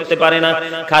বিশ্বাস করতে পারে না।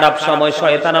 খারাপ সময়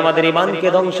শয়তান আমাদের ঈমানকে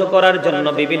ধ্বংস করার জন্য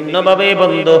বিভিন্ন ভাবে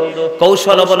বন্ধু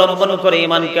কৌশল অবলম্বন করে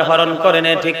ঈমানকে হরণ করে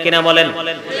নেয়। ঠিক কিনা বলেন?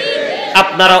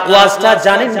 আপনারা ওয়াজটা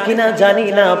জানেন কিনা জানি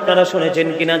না, আপনারা শুনেছেন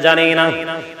কিনা জানি না।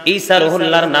 ঈসা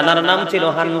রুহুল্লাহর নানার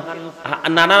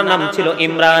নাম ছিল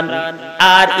ইমরান,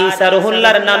 আর ঈসা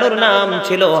রুহুল্লাহর নানুর নাম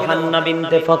ছিল হান্না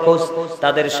বিনতে ফাকুস।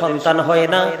 তাদের সন্তান হয়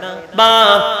না, বা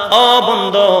ও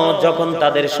বন্ধু, যখন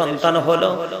তাদের সন্তান হলো,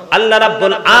 আল্লাহ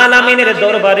রাব্বুল আলামিনের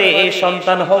দরবারে এই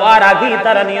সন্তান হওয়ার আগেই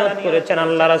তারা নিয়ত করেছেন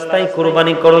আল্লাহ রাস্তায়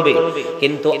কুরবানি করবে।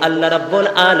 কিন্তু আল্লাহ রাব্বুল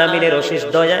আলামিনের অশেষ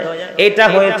দয়ায় এটা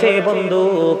হয়েছে বন্ধু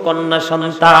কন্যা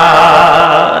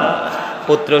সন্তান।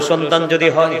 পুত্র সন্তান যদি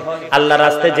হয় আল্লাহ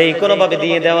রাস্তায় যেই কোনো ভাবে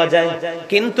দিয়ে দেওয়া যায়,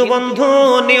 কিন্তু বন্ধু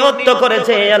নিয়ত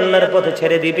করেছে আল্লাহর পথে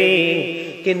ছেড়ে দিবে,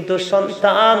 কিন্তু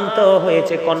সন্তান তো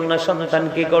হয়েছে কন্যা সন্তান,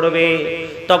 কি করবে?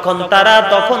 তখন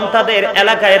তাদের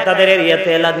এলাকায়, তাদের এরিয়াতে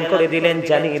এলান করে দিলেন,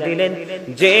 জানিয়ে দিলেন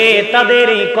যে তাদের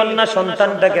এই কন্যা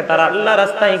সন্তানটাকে তারা আল্লাহ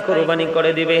রাস্তায় কুরবানি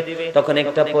করে দিবে। তখন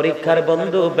একটা পরীক্ষার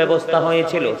বন্ধু ব্যবস্থা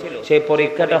হয়েছিল। সেই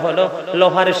পরীক্ষাটা হলো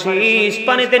লোহার শীষ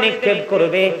পানিতে নিক্ষেপ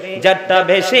করবে, যারটা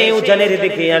ভেসে উজানের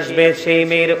দিকে আসবে সেই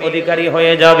মেয়ের অধিকারী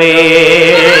হয়ে যাবে।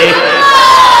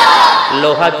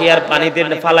 লোহা কি আর পানিতে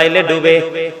ফালাইলে ডুবে?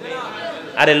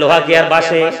 আরে লোহা কি আর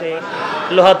বাসে?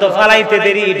 লোহা তো ফালাইতে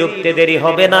দেরি, ডুবতে দেরি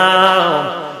হবে না।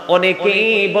 অনেকেই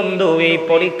বন্ধু এই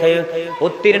পরীক্ষায়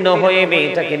উত্তীর্ণ হয়ে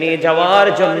মেয়েটাকে নিয়ে যাওয়ার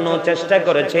জন্য চেষ্টা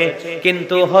করেছে,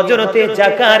 কিন্তু হযরতে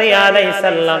জাকারিয়া আলাইহিস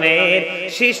সালামের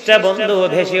শীষটা বন্ধু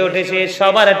ভেসে উঠেছে,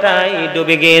 সবারটাই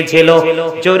ডুবে গিয়েছিল।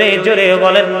 জোরে জোরে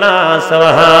বলেন না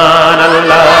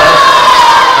সুবহানাল্লাহ।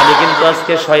 আমি কিন্তু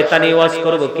আজকে শয়তানি ওয়াজ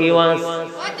করব। কি ওয়াজ?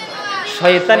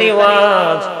 শয়তানি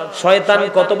ওয়াজ। শয়তান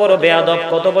কত বড় বেয়াদব,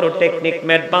 কত বড় টেকনিক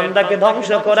মেট, বান্দাকে ধ্বংস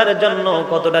করার জন্য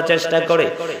কতটা চেষ্টা করে।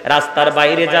 রাস্তার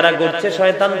বাইরে যারা ঘুরছে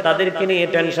শয়তান তাদেরকে নিয়ে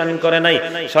টেনশন করে নাই।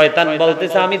 শয়তান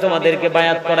বলতেছে আমি তোমাদেরকে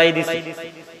বায়াত করাই দিছি।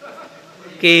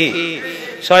 কি?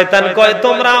 শয়তান কয়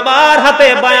তোমরা আমার হাতে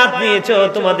বায়াত নিয়েছো,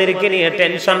 তোমাদেরকে নিয়ে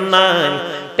টেনশন নাই।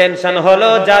 টেনশন হলো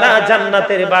যারা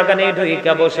জান্নাতের বাগানে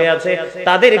ঢুইকা বসে আছে,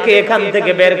 তাদেরকে এখান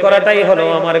থেকে বের করাটাই হলো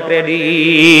আমার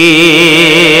ক্রেডিট।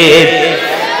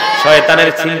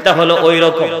 শয়তানের চিন্তা হলো ওই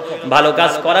রকম। ভালো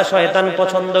কাজ করা শয়তান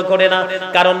পছন্দ করে না,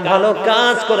 কারণ ভালো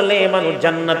কাজ করলে মানুষ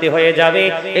জান্নাতি হয়ে যাবে।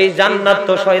 এই জান্নাত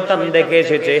তো শয়তান দেখে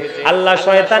এসেছে। আল্লাহ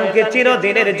শয়তানকে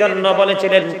চিরদিনের জন্য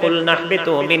বলেছিলেন কুল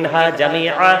নাহবিতু মিনহা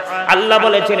জামিআ। আল্লাহ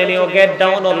বলেছিলেন you get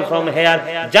down all from here,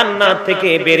 জান্নাত থেকে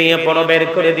বেরিয়ে পড়ো, বের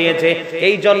করে দিয়েছে।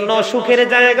 এই জন্য সুখের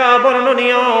জায়গা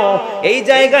বর্ণনীয়, এই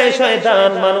জায়গায়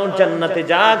শয়তান মানুষ জান্নাতে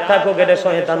যাক থাকুক এটা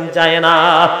শয়তান চায় না।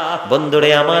 বন্ধুরে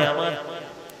আমার,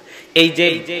 এই যে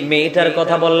মেয়েটার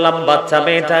কথা বললাম, বাচ্চা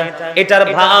মেয়েটা, এটার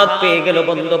ভাগ পেয়ে গেল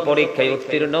বন্ধু, পরীক্ষায়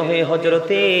উত্তীর্ণ হয়ে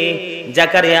হযরতে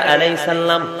জাকারিয়া আলাইহিস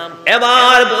সালাম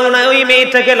এবার ওই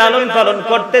মেয়েটাকে লালন পালন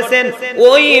করতেছেন।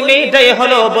 ওই মেয়েটাই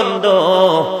হলো বন্ধু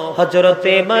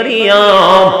হযরতে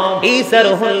মারিয়াম, ঈসা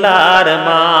রুহুল্লাহর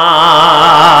মা।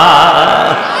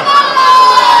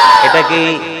 এটা কি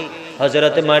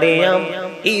হযরতে মারিয়াম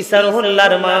ঈসা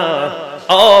রুহুল্লাহর মা?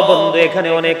 ও বন্ধু, এখানে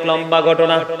অনেক লম্বা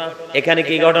ঘটনা। এখানে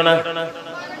কি ঘটনা?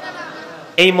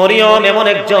 এই মরিয়ম এমন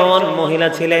একজন মহিলা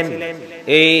ছিলেন,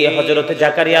 এই হযরতে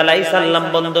জাকারিয়া আলাইহিস সালাম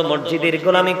বন্ধু মসজিদের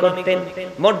গোলামি করতেন,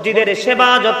 মসজিদের সেবা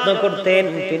যত্ন করতেন।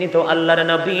 তিনি তো আল্লাহর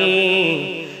নবী।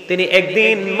 তিনি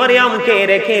একদিন মারিয়ামকে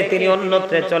রেখে তিনি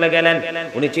অন্যত্রে চলে গেলেন।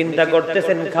 উনি চিন্তা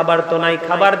করতেছেন খাবার তো নাই,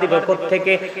 খাবার দিব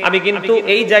কোত্থেকে? আমি কিন্তু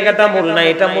এই জায়গাটা মূল না,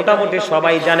 এটা মোটামুটি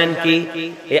সবাই জানেন। কি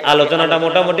এই আলোচনাটা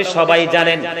মোটামুটি সবাই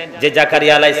জানেন যে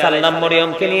জাকারিয়া আলাইহিস সালাম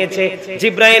মরিয়মকে নিয়েছে।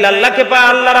 জিবরাইল আল্লাহকে পায়,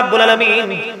 আল্লাহ রাব্বুল আলামিন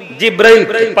জিবরাইল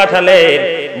পাঠালেন,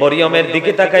 মরিয়মের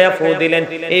দিকে তাকায়া ফু দিলেন।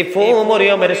 এই ফু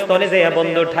মরিয়মের স্তনে যেয়া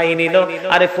বন্ধু ঠাই নিল,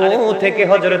 আর ফু থেকে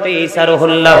হযরতে ঈসা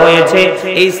রুহুল্লাহ হয়েছে।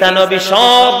 ঈসা নবী,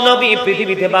 সব নবী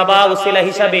পৃথিবীতে বাবা উসিলা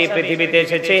হিসাবে পৃথিবীতে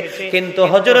এসেছে, কিন্তু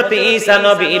হযরতে ঈসা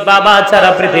নবী বাবা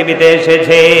ছাড়া পৃথিবীতে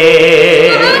এসেছে।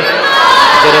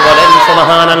 জোরে বলেন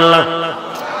সুবহানাল্লাহ।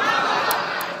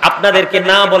 আপনাদেরকে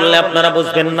না বললে আপনারা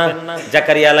বুঝবেন না।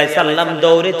 জাকারিয়া আলাইহিস সালাম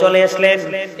দৌড়ে চলে আসলেন,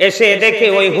 এসে দেখে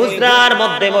ওই হুজরার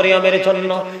মধ্যে মরিয়মের জন্য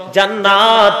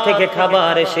জান্নাত থেকে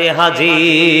খাবার এসে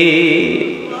হাজির।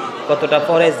 কতটা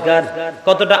পরেজগার,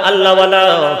 কতটা আল্লাহওয়ালা।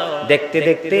 দেখতে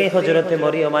দেখতে হযরতে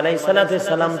মরিয়ম আলাইহিস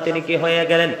সালাম তিনি কি হয়ে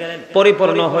গেলেন?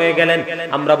 পরিপূর্ণ হয়ে গেলেন।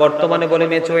 আমরা বর্তমানে বলি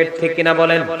মেচুয়েট, ঠিক কিনা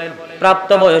বলেন?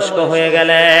 প্রাপ্তবয়স্ক হয়ে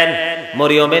গেলেন।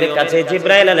 মরিয়মের কাছে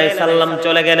জিবরাইল আলাইহিস সালাম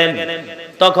চলে গেলেন।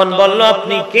 তখন বলল,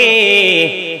 আপনি কে?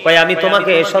 কয়, আমি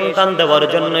তোমাকে সন্তান দেওয়ার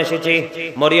জন্য এসেছি।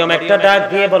 মরিয়ম একটা ডাক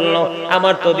দিয়ে বলল,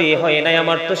 আমার তো বিয়ে হয় নাই,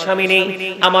 আমার তো স্বামী নেই,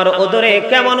 আমার ওদরে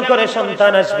কেমন করে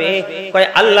সন্তান আসবে? কয়,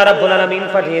 আল্লাহ রাব্বুল আলামিন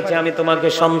পাঠিয়েছে, আমি তোমাকে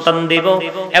সন্তান দেব।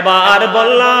 এবার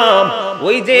বললাম,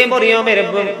 ওই যে মরিয়মের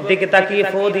দিকে তাকিয়ে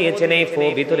ফু দিয়েছেন, এই ফু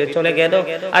ভিতরে চলে গেল,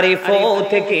 আর এই ফু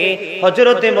থেকে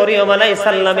হযরতে মরিয়ম আলাইহিস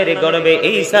সালামের গর্ভে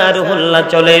ঈসা রুহুল্লাহ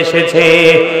চলে এসেছে।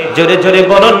 জোরে জোরে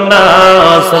বলুন না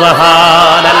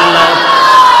সুবহানাল্লাহ।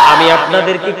 আমি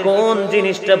আপনাদেরকে কোন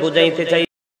জিনিসটা বুঝাইতে চাই?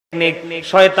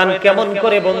 শয়তান কেমন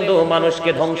করে বন্ধু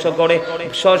মানুষকে ধ্বংস করে,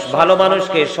 ভালো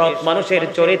মানুষকে, সৎ মানুষের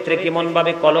চরিত্রে কেমন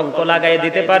ভাবে কলঙ্ক লাগাই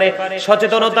দিতে পারে।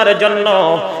 সচেতনতার জন্য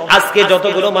আজকে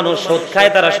যতগুলো মানুষ সুদ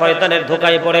খায় তারা শয়তানের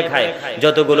ধোঁকায় পড়ে খায়,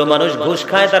 যতগুলো মানুষ ঘুষ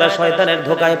খায় তারা শয়তানের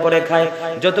ধোঁকায় পড়ে খায়,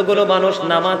 যতগুলো মানুষ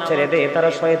নামাজ ছেড়ে দেয় তারা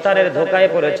শয়তানের ধোঁকায়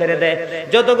পড়ে ছেড়ে দেয়,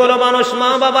 যতগুলো মানুষ মা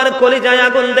বাবার কলিজায়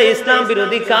আগুন দেয়, ইসলাম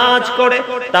বিরোধী কাজ করে,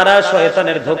 তারা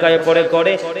শয়তানের ধোঁকায় পড়ে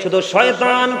করে। শুধু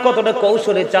শয়তান কতটা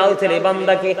কৌশলে চাল ছেড়ে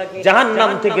বান্দাকে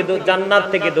জাহান্নাম থেকে জান্নাত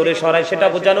থেকে দূরে সরায় সেটা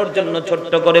বোঝানোর জন্য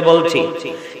ছোট্ট করে বলছি।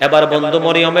 এবার বন্ধু,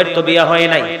 মরিয়মের তো বিয়ে হয়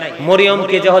নাই।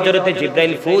 মরিয়মকে যে হযরতে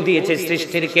জিবরাইল ফু দিয়েছে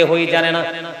সৃষ্টির কেউই জানে না,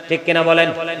 ঠিক কিনা বলেন?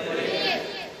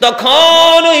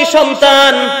 তখন ওই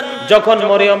সন্তান যখন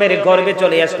মরিয়মের গর্ভে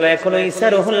চলে আসলো, এখনো ঈসা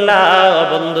রুহুল্লাহ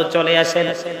বন্ধু চলে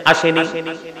আসেনি।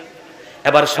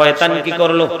 এবার শয়তান কি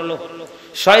করলো?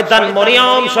 শয়তান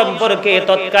মরিয়ম সম্পর্কে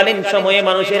তৎকালীন সময়ে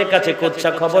মানুষের কাছে কুৎসা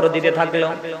খবর দিতে থাকলো।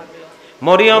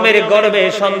 মরিয়মের গর্ভে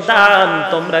সন্তান,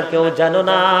 তোমরা কেউ জানো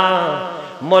না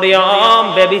মরিয়ম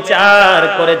ব্যভিচার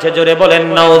করেছে। জোরে বলেন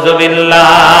নাউজুবিল্লাহ।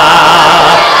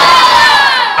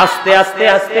 আস্তে আস্তে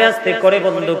আস্তে আস্তে করে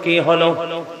বন্ধু কি হলো?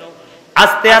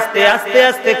 আস্তে আস্তে আস্তে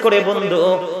আস্তে করে বন্ধু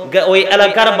ওই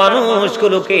এলাকার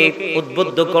মানুষগুলোকে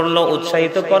উদ্বুদ্ধ করলো,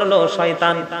 উৎসাহিত করলো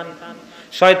শয়তান।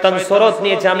 শয়তান সুরত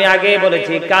নিয়েছে। আমি আগে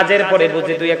বলেছি কাজের পরে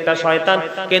বুঝি তুই একটা শয়তান,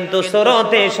 কিন্তু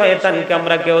সুরতে শয়তানকে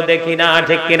আমরা কেউ দেখি না,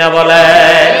 ঠিক কিনা বলে?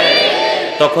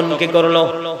 তখন কি করলো?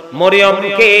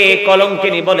 মরিয়মকে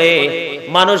কলঙ্কিনী বলে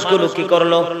মানুষগুলো কি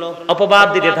করলো? অপবাদ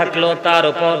দিতে থাকলো তার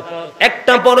উপর।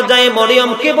 একটা পর্যায়ে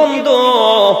মরিয়মকে বন্ধু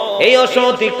এই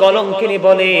অসতী কলঙ্কিনী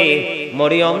বলে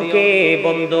মরিয়মকে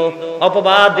বন্ধু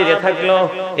অপবাদ দিতে থাকলো।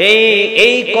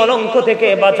 এই কলঙ্ক থেকে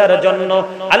বাঁচার জন্য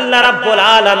আল্লাহ রাব্বুল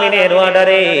আলামিনের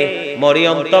অর্ডারে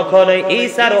মরিয়ম তখন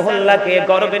ঈসা রুহুল্লাহকে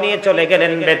গর্ভে নিয়ে চলে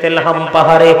গেলেন বেথলেহেম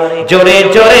পাহাড়ে। জোরে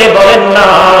জোরে বলেন না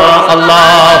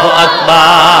আল্লাহু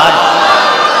আকবার।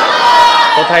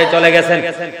 কোথায় চলে গেছেন?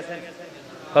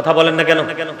 কথা বলেন না কেন?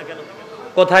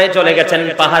 কোথায় চলে গেছেন?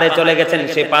 পাহাড়ে চলে গেছেন।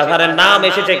 সেই পাহাড়ের নাম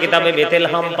এসেছে কিতাবে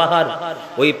বেতেলহাম পাহাড়।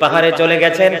 ওই পাহাড়ে চলে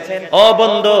গেছেন। ও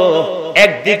বন্ধু,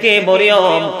 একদিকে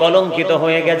মরিয়ম কলঙ্কিত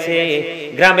হয়ে গেছে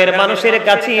গ্রামের মানুষের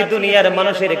কাছে, দুনিয়ার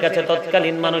মানুষের কাছে,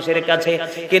 তৎকালীন মানুষের কাছে,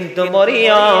 কিন্তু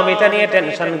মরিয়ম এটা নিয়ে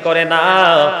টেনশন করে না।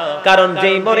 কারণ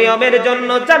যেই মরিয়মের জন্য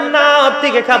জান্নাত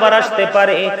থেকে খাবার আসতে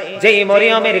পারে, যেই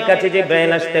মরিয়মের কাছে যে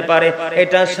ব্রেল আসতে পারে,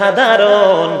 এটা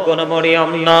সাধারণ কোন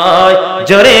মরিয়ম নয়।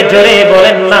 জোরে জোরে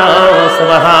বলেন না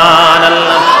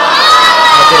সুবহানাল্লাহ।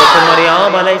 হযরত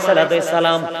মরিয়ম আলাইহিস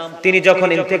সালাম তিনি যখন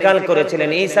ইন্তেকাল করেছিলেন,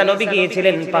 ঈসা নবী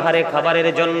গিয়েছিলেন পাহাড়ে খাবারের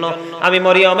জন্য। আমি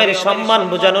মরিয়মের সম্মান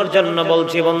বোঝানোর জন্য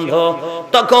বলছি বন্ধু,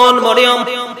 তখন মরিয়ম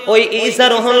ওই ঈসা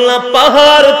রুহুল্লাহ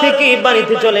পাহাড় থেকে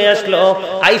বাড়িতে চলে আসলো।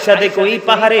 আয়েশা দেখো ওই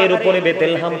পাহাড়ের উপরে,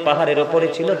 বেতেলহাম পাহাড়ের উপরে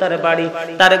ছিল তার বাড়ি,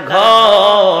 তার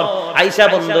ঘর। আয়েশা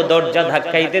বন্ধু দরজা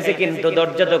ধাক্কাইতেছে, কিন্তু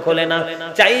দরজা তো খোলে না।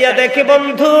 চাইয়া দেখে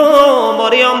বন্ধু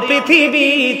মরিয়ম পৃথিবী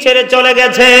ছেড়ে চলে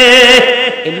গেছে।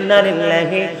 ইন্না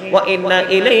লিল্লাহি ওয়া ইন্না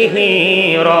ইলাইহি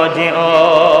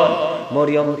রাজিউন।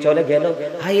 মরিয়ম চলে গেল।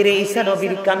 হায়রে ঈসা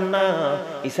নবীর কান্না,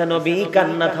 ঈসা নবী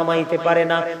কান্না থামাইতে পারে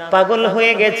না, পাগল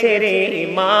হয়ে গেছে রে।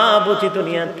 মা বুঝি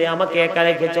দুনিয়াতে আমাকে একা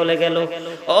রেখে চলে গেল।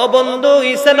 ও বন্ধু,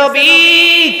 ঈসা নবী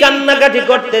কান্নাকাটি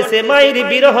করতেছে, মায়ের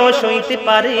বিরহ সইতে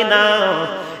পারে না।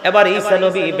 এবার ঈসা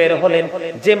নবী বের হলেন।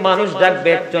 যে মানুষ ডাকবে,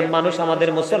 একজন মানুষ, আমাদের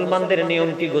মুসলমানদের নিয়ম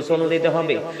কি গোসল দিতে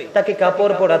হবে, তাকে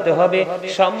কাপড় পরাতে হবে,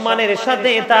 সম্মানের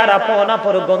সাথে তার আপন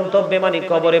আপন গন্তব্যে মানে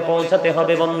কবরে পৌঁছাতে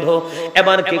হবে বন্ধু।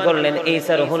 এবার কি করলেন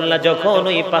ঈসা রুহুল্লাহ, যখন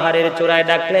ওই পাহাড়ের চূড়ায়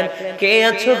ডাকলেন, কে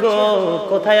আছো গো,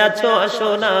 কোথায় আছো, আসো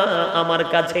না আমার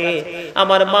কাছে।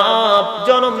 আমার মা,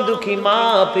 জনম দুঃখী মা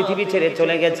পৃথিবী ছেড়ে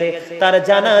চলে গেছে, তার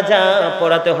জানাজা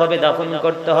পড়াতে হবে, দাফন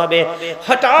করতে হবে।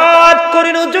 হঠাৎ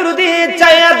করে নজর দিয়ে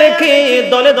চাইয়া দেখে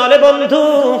দলে দলে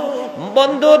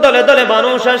বন্ধু দলে দলে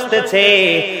মানুষ আসতেছে।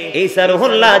 ঈসা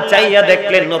রুহুল্লাহ চাইয়া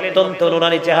দেখলেন অত্যন্ত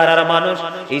নুরানি চেহারার মানুষ।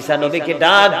 ঈসা নবীকে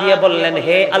ডাক দিয়ে বললেন,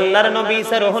 হে আল্লাহর নবী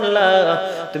ঈসা রুহুল্লাহ,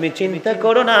 তুমি চিন্তা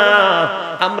করো না,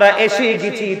 আমরা এসে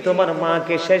গেছি তোমার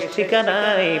মাকে শেষ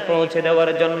ঠিকানায় পৌঁছে দেওয়ার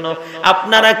জন্য।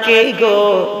 আপনারা কে গো,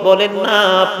 বলেন না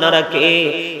আপনারা কে।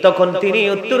 তখন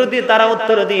তারা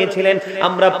উত্তর দিয়েছিলেন,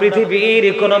 আমরা পৃথিবীর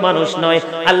কোন মানুষ নয়,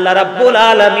 আল্লাহ রাব্বুল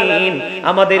আলামিন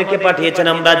আমাদেরকে পাঠিয়েছেন,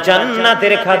 আমরা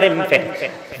জান্নাতের খাদেম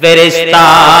ফেরেশতা।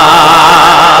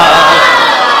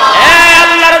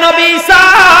 আল্লাহর নবী ঈসা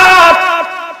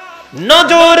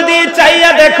নজর দিয়ে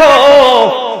চাইয়া দেখো,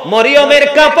 মরিয়মের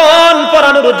কাপন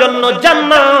পরানোর জন্য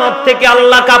জান্নাত থেকে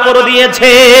আল্লাহ কাপড়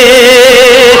দিয়েছে।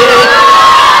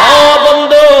 ও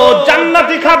বন্ধু,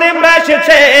 জান্নাতি খাদেমরা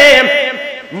এসেছে।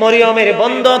 মরিয়মের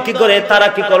বন্ধ কি করে, তারা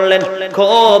কি করলেন,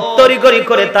 খুব তড়িঘড়ি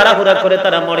করে তাড়াহুড়া করে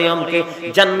তারা মরিয়মকে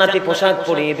জান্নাতি পোশাক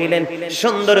পরিয়ে দিলেন,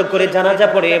 সুন্দর করে জানাজা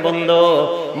পড়িয়ে বন্ধু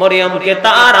মরিয়মকে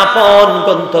তার আপন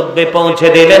গন্তব্যে পৌঁছে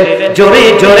দিলেন। জোরে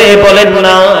জোরে বলেন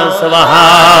না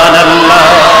সুবহানাল্লাহ।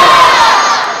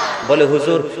 বলে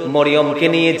হুজুর, মরিয়মকে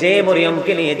নিয়ে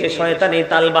যে শয়তানি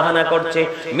তাল বাহানা করছে,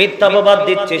 মিথ্যা অপবাদ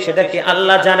দিচ্ছে, সেটা কি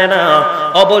আল্লাহ জানে না?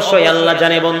 অবশ্যই আল্লাহ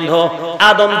জানে বন্ধু।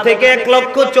 আদম থেকে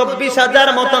 1,24,000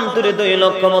 মতান্তরে, 2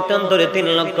 লক্ষ মতান্তরে,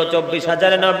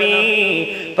 3,24,000 নবী,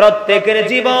 প্রত্যেকের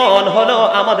জীবন হলো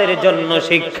আমাদের জন্য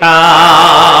শিক্ষা।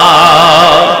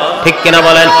 ঠিক কিনা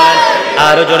বলেন?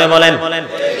 আরো জোরে বলেন,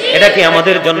 এটা কি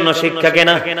আমাদের জন্য শিক্ষা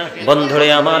কিনা? বন্ধুরে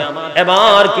আমার,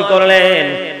 এবার কি করলেন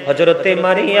হযরতে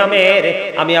মারিয়ামের,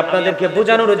 আমি আপনাদেরকে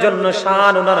বোঝানোর জন্য,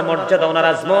 শান, ওনার মর্যাদা, ওনার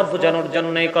আজমত বোঝানোর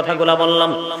জন্য এই কথাগুলো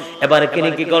বললাম। এবার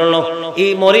কি করলো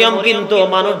এই মরিয়ম, কিন্তু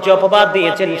মানুষ যে অপবাদ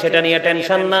দিয়েছেন সেটা নিয়ে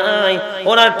টেনশন নাই।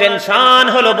 ওনার টেনশন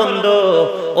হলো বন্ধু,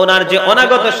 ওনার যে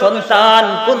অনাগত সন্তান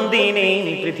কোন দিনে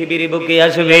পৃথিবীর বুকে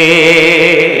আসবে।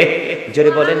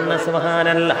 জোরে বলেন না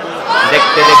সুবহানাল্লাহ।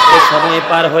 দেখতে দেখতে সময়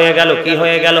পার হয়ে গেল। কি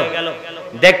হয়ে গেল?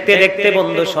 দেখতে দেখতে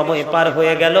বন্ধু সময় পার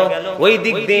হয়ে গেল। ওই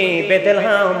দিক দিয়ে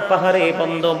বেতেলহাম পাহাড়ে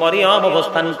বন্ধু মরিয়ম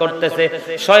অবস্থান করতেছে।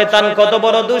 শয়তান কত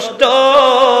বড় দুষ্ট!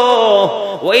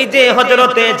 ওই যে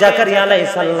হযরতে জাকারিয়া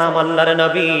আলাইহিস সালাম, আল্লাহর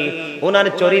নবী, ওনার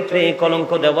চরিত্রে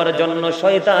কলঙ্ক দেওয়ার জন্য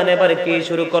শয়তান এবার কি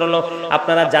শুরু করলো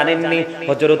আপনারা জানেননি?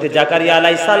 হযরতে জাকারিয়া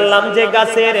আলাইহিস সালাম যে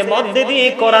গাছের মধ্যে দিয়ে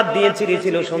করাত দিয়ে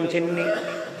ছিঁড়েছিল, শুনছেননি?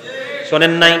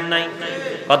 শোনেন নাই?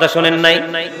 কথা শোনেন নাই?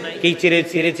 কি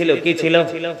ছিঁড়েছিল? কি ছিল?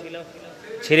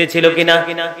 ছেড়েছিল কিনা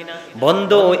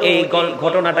বন্ধু? এই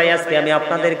ঘটনাটাই আজকে আমি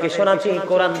আপনাদেরকে শোনাচ্ছি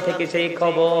কোরআন থেকে, সেই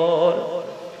খবর।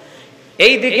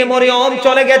 এইদিকে মরিয়ম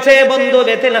চলে গেছে বন্ধু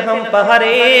বেথলেহেম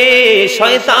পাহাড়ে।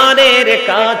 শয়তানের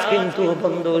কাজ কিন্তু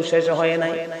বন্ধু শেষ হয়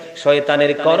নাই,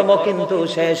 শয়তানের কর্ম কিন্তু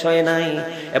শেষ হয় নাই।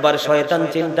 এবার শয়তান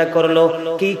চিন্তা করলো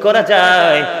কি করা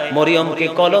যায়, মরিয়মকে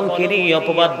কলঙ্কিনী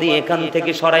অপবাদ দিয়ে এখান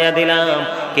থেকে সরাইয়া দিলাম।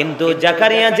 কিন্তু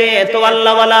জাকারিয়া যে এত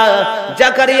আল্লাহওয়ালা,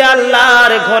 জাকারিয়া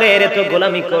আল্লাহর ঘরের এত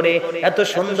গোলামি করে, এত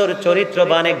সুন্দর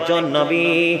চরিত্রবান একজন নবী,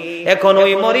 এখন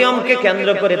ওই মরিয়মকে কেন্দ্র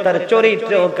করে তার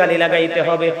চরিত্র কালি লাগাইতে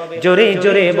হবে। জোরে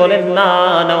জোরে বলেন না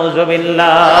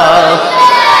নাউজুবিল্লাহ।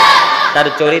 তার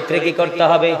চরিত্রে কি করতে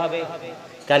হবে?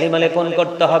 কালিমা লেপন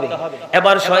করতে হবে।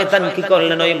 এবার শয়তান কি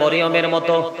করলেন, ওই মরিয়মের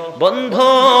মতো বন্ধু,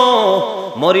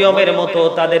 মরিয়মের মতো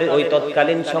তাদের ওই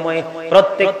তৎকালীন সময়ে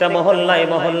প্রত্যেকটা মহল্লায়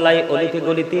মহল্লায় অলিতে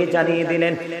গলিতে জানিয়ে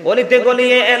দিলেন, অলিতে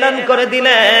গলিয়ে এলান করে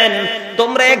দিলেন,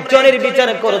 তোমরা একজনের বিচার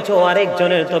করেছো,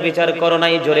 আরেকজনের তো বিচার করো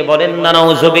নাই। জোরে বলেন না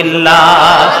নাউজুবিল্লাহ।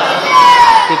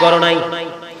 কি করো নাই?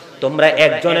 তোমরা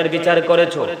একজনের বিচার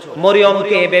করেছো,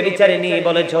 মরিয়মকে বেবিচারিণী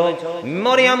বলেছো,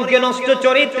 মরিয়মকে নষ্ট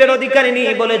চরিত্রের অধিকারিণী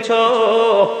বলেছো।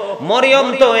 মরিয়ম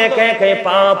তো একা একা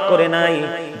পাপ করে নাই,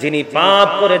 যিনি পাপ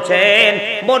করেছেন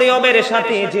মরিয়মের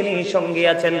সাথে যিনি সঙ্গী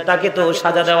আছেন তাকে তো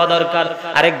সাজা দেওয়া দরকার।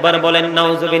 আরেকবার বলেন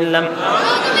নাউজুবিল্লাহ।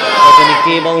 তুমি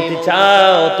কি বলতে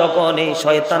চাও? তখন এই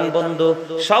শয়তান বন্ধু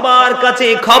সবার কাছে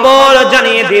খবর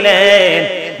জানিয়ে দিলেন,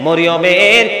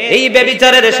 মরিয়মের এই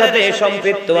ব্যভিচারের সাথে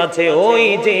সম্পৃক্ত আছে ওই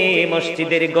যে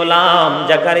মসজিদের গোলাম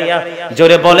জাকারিয়া।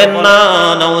 জোরে বলেন না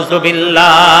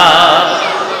নাউজুবিল্লাহ।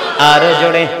 আর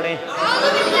জোরে।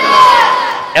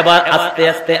 এবার আস্তে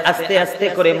আস্তে আস্তে আস্তে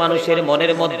করে মানুষের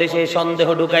মনের মধ্যে সেই সন্দেহ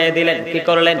ঢুকাইয়া দিলেন। কি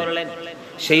করলেন?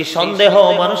 সেই সন্দেহ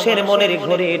মানুষের মনের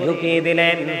ঘরে ঢুকিয়ে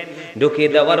দিলেন। ঢুকিয়ে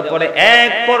দেওয়ার পরে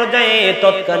এক পর্যায়ে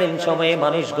তৎকালীন সময়ে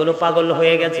মানুষগুলো পাগল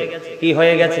হয়ে গেছে। কি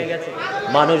হয়ে গেছে?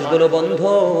 মানুষগুলো বন্ধু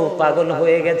পাগল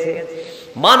হয়ে গেছে।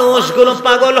 মানুষগুলো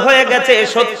পাগল হয়ে গেছে।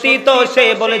 সত্যি তো সে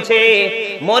বলেছে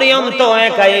মরিয়ম তো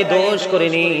একাই দোষ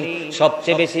করেনি,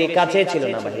 সবচেয়ে বেশি কাছে ছিল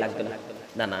না। ভাই লাগবে না,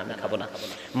 না না আমি খাবো না।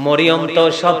 মরিয়ম তো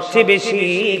সবচেয়ে বেশি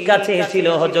কাছে ছিল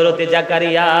হযরতে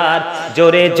জাকারিয়ার।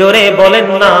 জোরে জোরে বলেন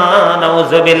না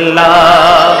নাউজুবিল্লাহ।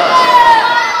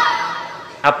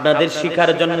 আপনাদের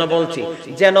শিখার জন্য বলছি,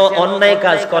 যেন অন্যায়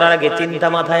কাজ করার আগে চিন্তা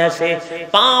মাথায় আসে।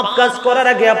 পাপ কাজ করার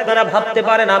আগে আপনারা ভাবতে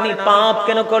পারেন আমি পাপ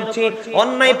কেন করছি,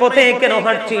 অন্যায় পথে কেন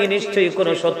হাঁটছি, নিশ্চয়ই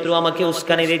কোনো শত্রু আমাকে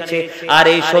উস্কানি দিচ্ছে। আর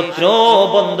এই শত্রু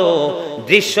বন্ধু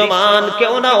দৃশ্যমান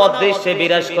কেউ না, অদৃশ্যে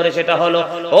বিরাজ করে, সেটা হলো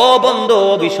ও বন্ধু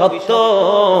অভিশপ্ত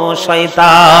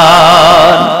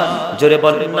শয়তান। জোরে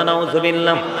বলেন না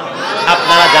নাউজুবিল্লাহ।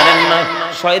 আপনারা জানেন না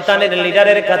শয়তানের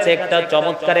লিডারের কাছে একটা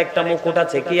চমৎকার একটা মুকুট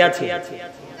আছে। কি আছে?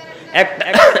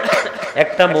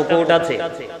 একটা মুকুট আছে।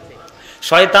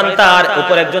 শয়তান তার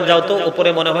উপর একজন, যাও তো উপরে,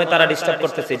 মনে হয় তারা ডিস্টার্ব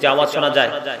করতেছে, যে আওয়াজ শোনা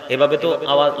যায়, এভাবে তো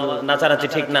আওয়াজ নাচানাচি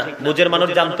ঠিক না। বুঝের মানুষ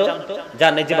জানতো,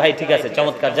 জান যে ভাই ঠিক আছে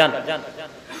চমৎকার, জান।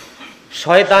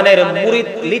 শয়তানের মুরিদ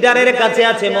লিডারের কাছে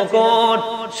আছে মুকুট।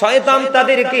 শয়তান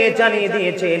তাদেরকে জানিয়ে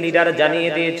দিয়েছে, লিডার জানিয়ে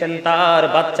দিয়েছেন তার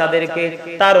বাচ্চাদেরকে,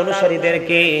 তার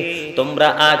অনুসারীদেরকে, তোমরা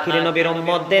আখির নবীর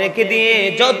উম্মতদেরকে দিয়ে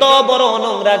যত বড়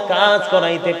নোংরা কাজ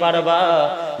করাইতে পারবা,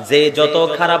 যে যত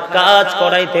খারাপ কাজ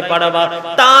করাইতে পারবা,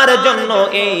 তার জন্য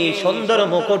এই সুন্দর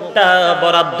মুকুটটা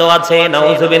বরাদ্দ আছে।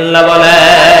 নাউজুবিল্লাহ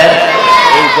বলেন।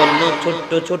 এই জন্য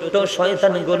ছোট্ট ছোট্ট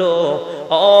শয়তানগুলো,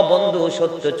 ও বন্ধু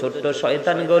ছোট্ট ছোট্ট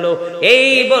শয়তানগুলো এই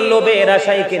লোভের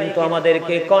আশায় কিন্তু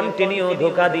আমাদেরকে কন্টিনিউ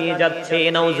ধোঁকা দিয়ে যাচ্ছে।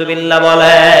 নাউজুবিল্লাহ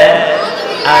বলেন।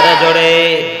 আর জোরে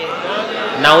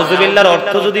নাউজুবিল্লাহর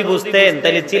অর্থ যদি বুঝতেন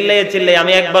তাহলে চিল্লায়ে চিল্লায়ে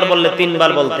আমি একবার বললে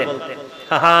তিনবার বলতেন।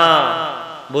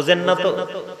 বুঝেন না তো,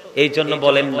 এই জন্য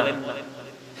বলেন না।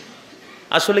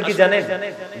 আসলে কি জানেন,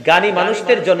 জ্ঞানী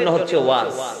মানুষদের জন্য হচ্ছে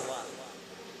ওয়াজ।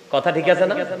 কথা ঠিক আছে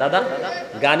না দাদা?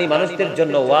 জ্ঞানী মানুষদের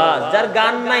জন্য ওয়াজ, যার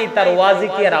গান নাই তার ওয়াজই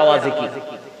কি আর আওয়াজই কি,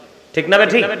 ঠিক না?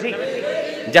 ঠিক।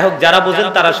 যাই হোক, যারা বুঝেন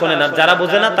তারা শোনেন, আর যারা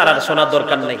বুঝে না তারা শোনার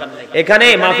দরকার নেই। এখানে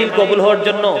মাহফিল কবুল হওয়ার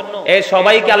জন্য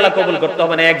সবাইকে আল্লাহ কবুল করতে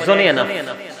হবে না, একজনই না,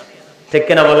 ঠিক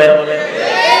কিনা বলেন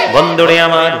বন্ধুরে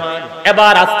আমার?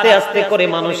 এবার আস্তে আস্তে করে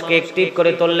মানুষকে অ্যাক্টিভ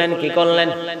করে তুললেন। কি করলেন?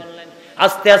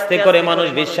 আস্তে আস্তে করে মানুষ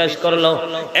বিশ্বাস করলো।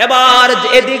 এবার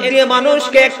এদিক দিয়ে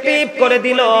মানুষকে অ্যাক্টিভ করে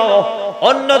দিল,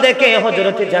 অন্যদিকে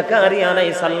হযরতে জাকারিয়া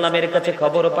আলাইহিস সালামের কাছে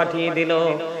খবর পাঠিয়ে দিল,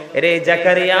 রে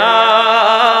জাকারিয়া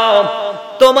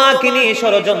তোমাকে নিয়ে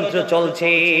ষড়যন্ত্র চলছে,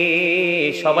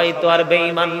 সবাই তো আর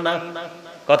বেঈমান না।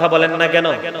 কথা বলেন না কেন?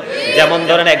 যেমন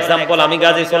ধরেন এক্সাম্পল, আমি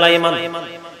গাজি sulaiman,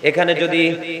 এখানে যদি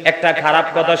একটা খারাপ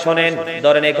কথা শোনেন,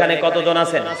 ধরেন এখানে কতজন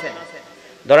আছেন?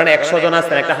 ধরেন 100 জন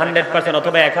আছেন, একটা 100%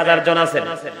 অথবা 1000 জন আছেন।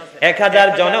 1000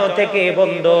 জনেও থেকে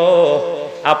বন্ধু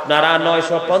আপনারা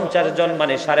 950 জন,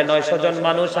 মানে 950 জন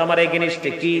মানুষ আমার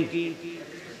এগেইনস্টে কি,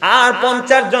 আর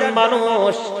 50 জন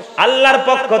মানুষ আল্লাহর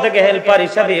পক্ষ থেকে হেল্পার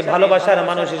হিসাবে, ভালোবাসার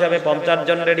মানুষ হিসাবে 50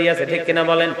 জন রেডি আছে, ঠিক কিনা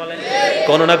বলেন?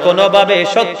 কোন না কোন ভাবে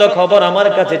সত্য খবর আমার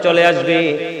কাছে চলে আসবে।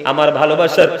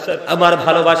 আমার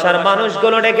ভালোবাসার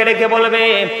মানুষগুলো ডেকে ডেকে বলবে,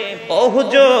 ও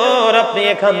হুজুর আপনি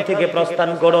এখান থেকে প্রস্থান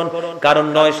করুন, কারণ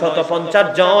 950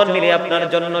 জন মিলে আপনার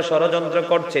জন্য ষড়যন্ত্র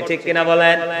করছে, ঠিক কিনা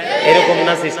বলেন? এরকম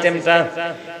না সিস্টেমটা?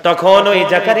 তখন ওই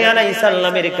জাকারিয়া আলাইহিস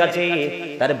সালামের কাছে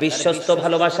তার বিশ্বস্ত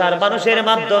ভালোবাসার মানুষের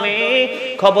মাধ্যমে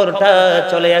খবরটা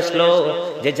চলে আসলো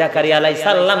যে জাকারিয়া আলাইহিস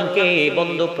সালামকে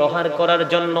বন্দুক প্রহার করার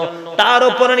জন্য, তার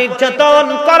উপর নির্যাতন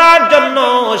করার জন্য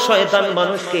শয়তান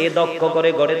মানুষকে দক্ষ করে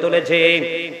গড়ে তুলেছে।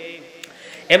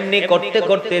 এমনি করতে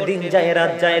করতে দিন যায়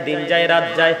রাত যায়, দিন যায় রাত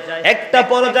যায়, একটা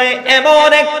পর্যায়ে এমন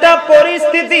একটা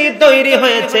পরিস্থিতি তৈরি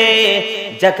হয়েছে,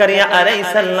 জাকারিয়া আলাইহিস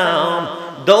সালাম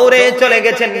দৌড়ে চলে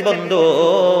গেছেন বন্ধু।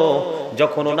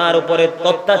 যখন ওনার উপরে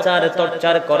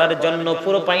টর্চার করার জন্য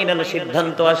পুরো ফাইনাল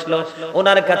সিদ্ধান্ত আসলো,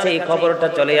 ওনার কাছে এই খবরটা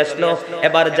চলে আসলো।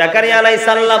 এবার জাকারিয়া আলাইহিস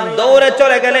সালাম দৌড়ে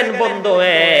চলে গেলেন বন্ধু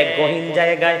এক গহীন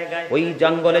জায়গায়। ওই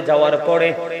জঙ্গলে যাওয়ার পরে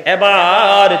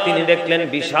এবার তিনি দেখলেন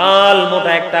বিশাল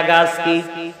মোটা একটা গাছ, কি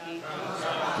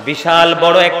বিশাল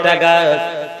বড় একটা গাছ।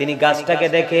 তিনি গাছটাকে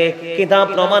দেখে কিতাব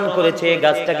প্রমাণ করেছে,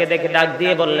 গাছটাকে দেখে ডাক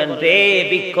দিয়ে বললেন, রে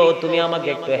বৃক্ষ তুমি আমাকে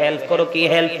একটু হেল্প করো। কি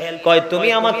হেল্প? কয় তুমি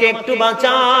আমাকে একটু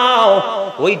বাঁচাও,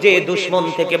 ওই যে দুশমন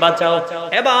থেকে বাঁচাও।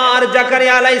 এবার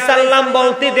জাকারিয়া আলাইহিস সালাম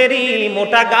বলতে দেরি,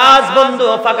 মোটা গাছ বন্ধু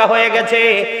ফাঁকা হয়ে গেছে,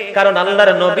 কারণ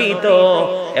আল্লাহর নবী তো।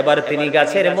 এবার তিনি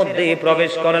গাছের মধ্যে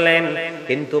প্রবেশ করলেন,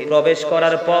 কিন্তু প্রবেশ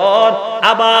করার পর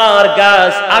আবার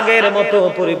গাছ আগের মতো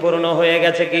পরিপূর্ণ হয়ে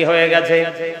গেছে। কি হয়ে গেছে?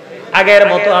 আগের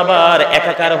মতো আবার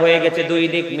একাকার হয়ে গেছে, দুই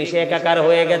দিক মিশে একাকার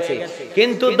হয়ে গেছে।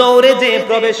 কিন্তু দৌড়ে যে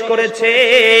প্রবেশ করেছে,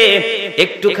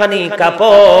 একটুখানি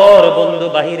কাপড় বন্ধু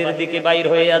বাহিরের দিকে বাইর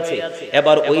হয়ে আছে।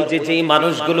 এবার ওই যে যেই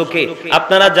মানুষগুলোকে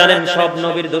আপনারা জানেন সব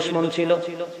নবীর দুশমন ছিল,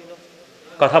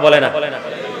 কথা বলে না,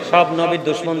 সব নবীর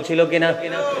দুশমন ছিল কিনা?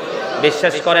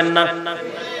 বিশ্বাস করেন না?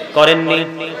 করেননি?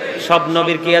 সব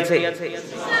নবীর কি আছে?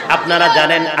 আপনারা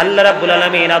জানেন আল্লাহ রাব্বুল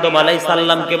আলামিন আদম আলাইহিস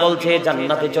সালামকে বলছে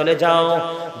জান্নাতে চলে যাও,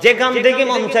 যেখান থেকে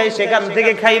মন চাই সেখান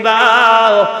থেকে খাইবা,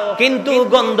 কিন্তু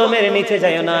গন্ধমের নিচে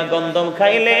যাও না, গন্ধম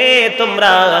খাইলে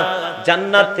তোমরা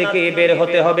জান্নাত থেকে বের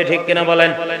হতে হবে, ঠিক কিনা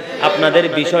বলেন? আপনাদের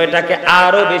বিষয়টাকে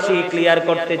আরো বেশি ক্লিয়ার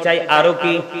করতে চাই। আরো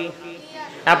কি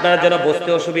আপনার জন্য বুঝতে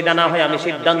অসুবিধা না হয়, আমি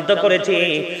সিদ্ধান্ত করেছি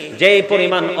যে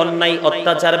পরিমাণ অন্যায়,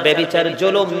 অত্যাচার, ব্যভিচার,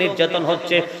 জুলুম, নির্যাতন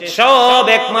হচ্ছে সব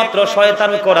একমাত্র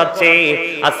শয়তান করাচ্ছে।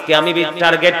 আজকে আমি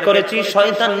টার্গেট করেছি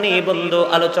শয়তান নিয়ে বন্ধু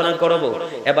আলোচনা করব।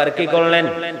 এবার কি করলেন?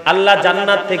 আল্লাহ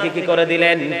জান্নাত থেকে কি করে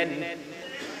দিলেন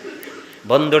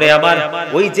বন্ধুরে? আবার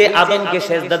ওই যে আদমকে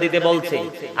সেজদা দিতে বলছে,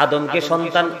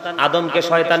 আদমকে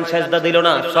শয়তান সেজদা দিল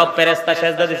না, সব ফেরেশতা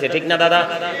সেজদা দিয়েছে, ঠিক না দাদা?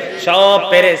 সব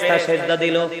ফেরেশতা সেজদা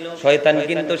দিল, শয়তান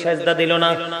কিন্তু সেজদা দিল না।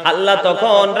 আল্লাহ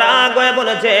তখন রাগ হয়ে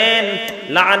বলেছেন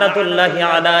লানাতুল্লাহি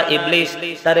আলা ইবলিস,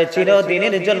 তারে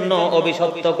চিরদিনের জন্য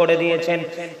অভিশপ্ত করে দিয়েছেন।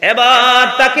 এবার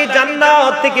তাকে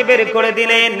জান্নাত থেকে বের করে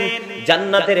দিলেন।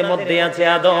 জান্নাতের মধ্যে আছে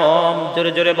আদম,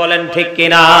 জোরে জোরে বলেন ঠিক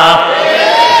কিনা?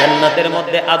 জান্নাতের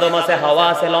মধ্যে আদম আছে, হাওয়া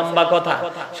আছে, লম্বা কথা।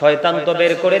 শয়তান তো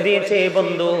বের করে দিয়েছে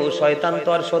বন্ধু, শয়তান তো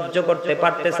আর সহ্য করতে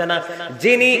পারতেছে না।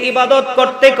 যিনি ইবাদত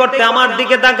করতে করতে, আমার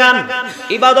দিকে তাকান,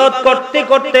 ইবাদত করতে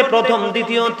করতে প্রথম,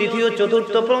 দ্বিতীয়, তৃতীয়,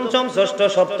 চতুর্থ, পঞ্চম, ষষ্ঠ,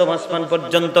 সপ্তম আসমান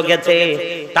পর্যন্ত গেছে,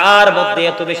 তার মধ্যে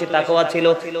এত বেশি তাকওয়া ছিল।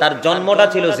 তার জন্মটা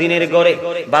ছিল জিনের ঘরে।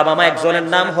 বাবা মা একজনের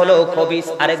নাম হলো খবিস,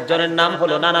 আরেকজনের নাম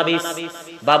হলো নানাবিস।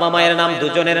 বাবা মায়ের নাম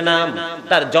দুজনের নাম।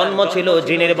 তার জন্ম ছিল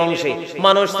জিনের বংশে।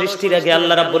 মানুষ সৃষ্টির আগে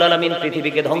আল্লাহ রাব্বুল আলামিন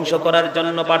পৃথিবীকে ধ্বংস করার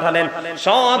জন্য পাঠালেন,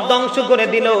 সব ধ্বংস করে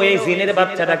দিল। এই জিনের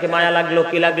বাচ্চাটাকে মায়া লাগলো।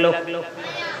 কি লাগলো?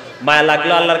 মায়া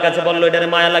লাগলো। আল্লাহর কাছে বললো এটারে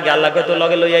মায়া লাগে, আল্লাহকে তো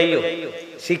লগে লই আইও।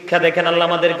 শিক্ষা দেখেন আল্লাহ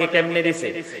আমাদেরকে কেমনে দিছে।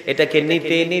 এটাকে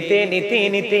নিতে নিতে নিতে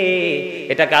নিতে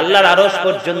এটাকে আল্লাহর আরশ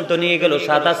পর্যন্ত নিয়ে গেল,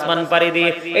 7 আসমান পাড়ি দিয়ে।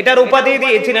 এটার উপাধি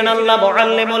দিয়েছিলেন আল্লাহ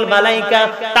মুআল্লিমুল মালাইকা,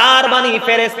 তার মানে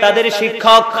ফেরেশতাদের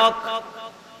শিক্ষক।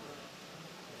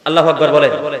 আল্লাহু আকবার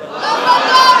বলেন।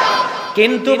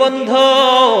 কিন্তু বন্ধু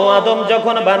আদম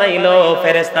যখন বানাইলো,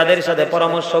 ফেরেশতাদের সাথে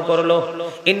পরামর্শ করলো,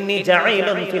 ইন্নী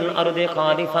জাঈলুন ফিল আরদি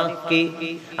খালিফা, কি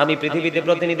আমি পৃথিবীতে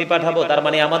প্রতিনিধি পাঠাবো, তার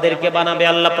মানে আমাদেরকে বানাবে,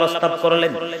 আল্লাহ প্রস্তাব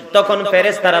করলেন। তখন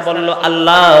ফেরেশতারা বলল,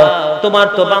 আল্লাহ তোমার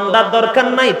তো বান্দার দরকার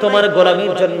নাই, তোমার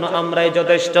গোলামির জন্য আমরাই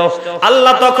যথেষ্ট।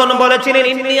 আল্লাহ তখন বলেছিলেন,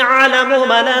 ইন্নী আলামু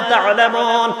মা লা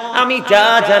তা'লামুন, আমি যা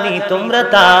জানি তোমরা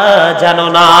তা জানো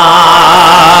না।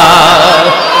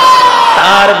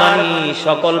 তার মানে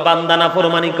সকল বান্দা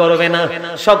নাফরমানি করবে না,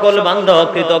 সকল বান্দা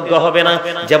কৃতজ্ঞ হবে না।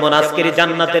 যেমন আজকের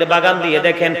জান্নাতের বাগান দিয়ে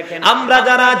দেখেন, আমরা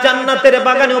যারা জান্নাতের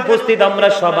বাগানে উপস্থিত, আমরা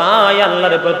সবাই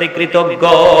আল্লাহর প্রতি কৃতজ্ঞ।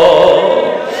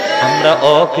 আমরা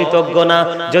অকৃতজ্ঞ না।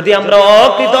 যদি আমরা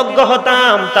অকৃতজ্ঞ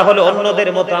হতাম তাহলে অন্যদের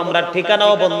মতো আমরা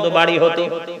ঠিকানাও বন্ধ বাড়ি হতো,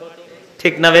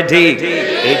 ঠিক না বে ঠিক?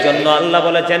 এই জন্য আল্লাহ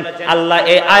বলেছেন, আল্লাহ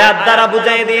এই আয়াত দ্বারা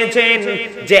বুঝিয়ে দিয়েছেন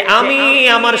যে আমি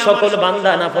আমার সকল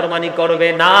বান্দা নাফরমানি করবে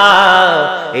না।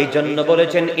 এই জন্য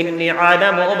বলেছেন ইন্নী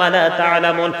আ'লামু মা লা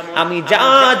তা'লামুন, আমি যা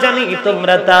জানি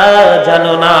তোমরা তা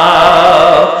জানো না।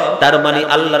 তার মানে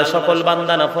আল্লাহর সকল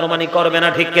বান্দা নাফরমানি করবে না,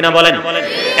 ঠিক কিনা বলেন?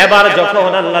 এবার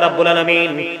যখন আল্লাহ রাব্বুল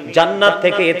আলামিন জান্নাত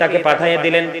থেকে তাকে পাঠিয়ে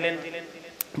দিলেন,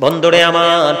 বন্ধুরে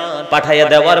আমার, পাঠাইয়া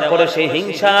দেওয়ার পরে সে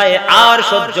হিংসায় আর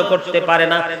সহ্য করতে পারে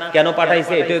না। কেন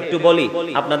পাঠাইছে এটা একটু বলি,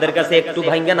 আপনাদের কাছে একটু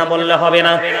ভাঙ্গা না বললে হবে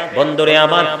না। বন্ধুরে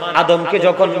আমার, আদমকে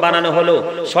যখন বানানো হলো,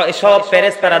 সব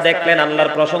ফেরেশতারা দেখলেন,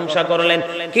 আল্লাহর প্রশংসা করলেন,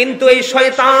 কিন্তু এই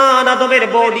শয়তান আদমের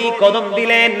বডি কদম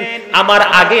দিলেন। আমার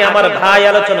আগে আমার ভাই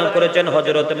আলোচনা করেছেন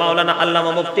হযরত মাওলানা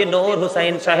আল্লামা মুফতি নূর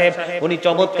হোসেন সাহেব, উনি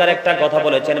চমৎকার একটা কথা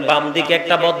বলেছেন, বাম দিকে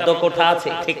একটা বদ্ধ কোঠা আছে,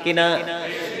 ঠিক কিনা?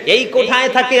 এই কোঠায়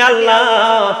থাকে আল্লাহ,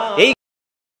 এই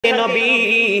নবী,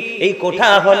 এই কোঠা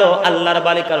হলো আল্লাহর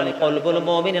বাড়ি। কারণ কলবুল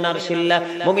মুমিনিন আরশিল্লাহ,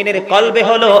 মুমিনের কলবে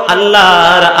হলো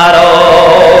আল্লাহর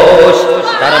আরশ।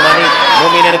 তার মানে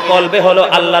মুমিনের কলবে হলো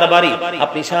আল্লাহর বাড়ি।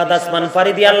 আপনি সাত আসমান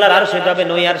পাড়ি দিয়ে আল্লাহর আরশে যাবেন,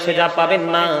 ওই আরশে যা পাবেন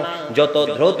না, যত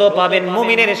দ্রুত পাবেন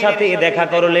মুমিনের সাথে দেখা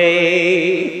করলে।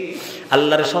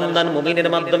 আল্লাহর সন্ধান মুমিনের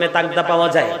মাধ্যমে তাকদা পাওয়া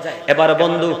যায়। এবার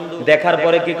বন্ধু দেখার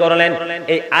পরে কি করলেন?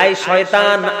 এই আই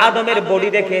শয়তান আদমের বডি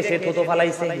দেখে এসে থুতু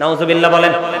ফালাইছে, নাউজুবিল্লাহ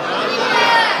বলেন।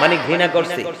 মানে ঘৃণা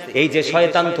করছে। এই যে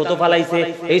শয়তান থুতু ফালাইছে,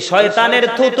 এই শয়তানের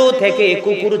থুতু থেকে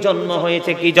কুকুর জন্ম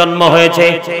হয়েছে। কি জন্ম হয়েছে?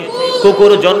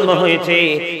 কুকুর জন্ম হয়েছে।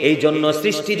 এই জন্য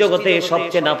সৃষ্টি জগতে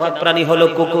সবচেয়ে নাপাক প্রাণী হলো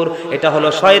কুকুর। এটা হলো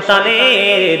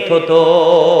শয়তানের থুতু।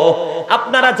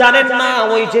 আপনারা জানেন না,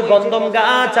 ওই যে গন্ধম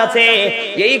গাছ আছে,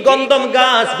 এই গন্ধম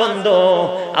গাছ বন্ধু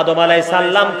আদম আলাইহিস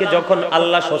সালামকে যখন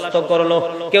আল্লাহ সুস্থ করলো,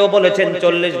 কেউ বলেছেন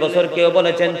 40 বছর, কেউ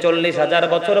বলেছেন 40,000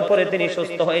 বছর পরে তিনি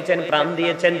সুস্থ হয়েছেন, প্রাণ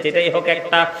দিয়েছেন, যেটাই হোক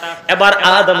একটা। এবার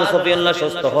আদম সফিউল্লাহ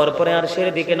সুস্থ হওয়ার পরে আরশের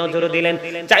দিকে নজর দিলেন,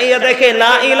 চাইয়া দেখে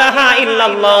লা ইলাহা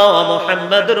ইল্লাল্লাহ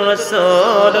মুহাম্মাদুর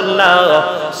রাসূলুল্লাহ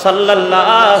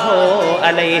সাল্লাল্লাহু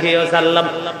আলাইহি ওয়াসাল্লাম।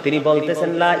 তিনি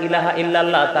বলতেছেন লা ইলাহা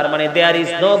ইল্লাল্লাহ, তার মানে there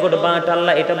is no god but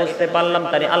আল্লাহ। এটা বুঝতে পারলাম,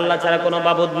 তাই আল্লাহ ছাড়া কোনো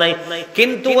মাবুদ নাই।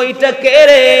 কিন্তু ওইটা কে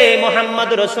রে?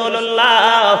 মুহাম্মাদুর রাসূলুল্লাহ,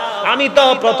 আমি তো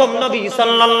প্রথম নবী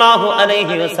সাল্লাল্লাহু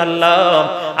আলাইহি ওয়াসাল্লাম।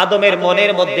 আদমের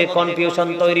মনের মধ্যে কনফিউশন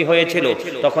তৈরি হয়েছিল।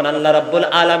 তখন আল্লাহ রাব্বুল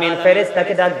আলামিন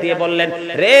ফেরেশতাকে ডাক দিয়ে বললেন,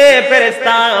 রে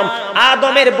ফেরেশতা,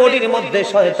 আদমের বডির মধ্যে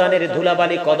শয়তানের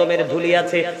ধুলাবালি, কদমের ধুলি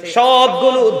আছে,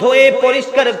 সবগুলো ধুয়ে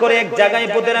পরিষ্কার করে এক জায়গায়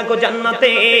পুঁতে রাখো জান্নাতে।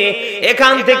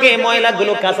 এখান থেকে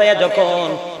ময়লাগুলো কাঁচায়া যখন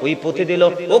ওই পুঁতে দিল,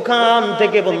 ওখান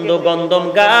থেকে বন্ধু গন্ধম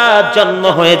গাছ জন্ম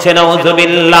হয়েছে,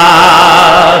 নাউজুবিল্লাহ।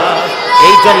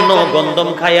 এই জন্য গন্ধম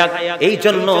খায়া, এই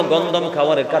জন্য গন্ধম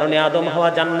খাওয়ার কারণে আদম হাওয়া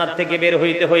জান্নাত থেকে বের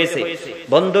হইতে হয়েছে।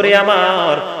 বন্ধুরে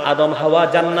আমার, আদম হাওয়া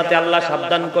জান্নাতে আল্লাহ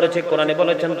সাবধান করেছে, কোরআনে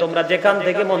বলেছেন তোমরা যেখান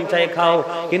থেকে মন চায় খাও,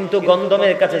 কিন্তু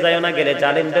গন্ধমের কাছে যাও না, গেলে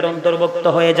জালিমদের অন্তর্ভুক্ত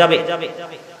হয়ে যাবে।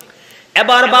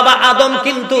 এবার বাবা আদম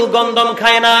কিন্তু গন্ধম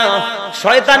খায় না।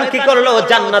 শয়তান কি করলো?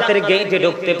 জান্নাতের গেটে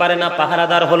ঢুকতে পারে না,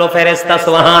 পাহারাদার হলো ফেরেশতা।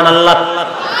 সুবহানাল্লাহ।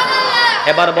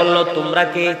 এবার বলল, তোমরা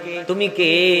কে? তুমি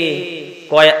কে?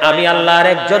 কয়, আমি আল্লাহর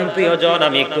একজন প্রিয়জন,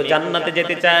 আমি একটু জান্নাতে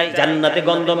যেতে চাই। জান্নাতে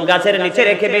গন্ধম গাছের নিচে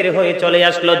রেখে বের হয়ে চলে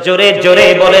আসলো। জোরে জোরে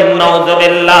বলেন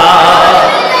নাউজুবিল্লাহ।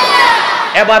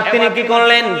 এবার তিনি কি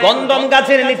করলেন? গন্ধম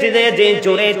গাছের নিচে যে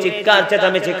জোরে চিৎকার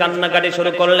চেঁচামেচি কান্নাকাটি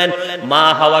শুরু করলেন। মা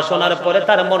হাওয়া শোনার পরে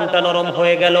তার মনটা নরম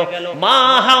হয়ে গেল। মা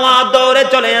হাওয়া দৌড়ে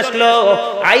চলে আসলো,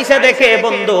 আইসা দেখে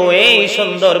বন্ধু এই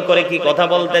সুন্দর করে কি কথা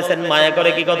বলতেছেন, মায়া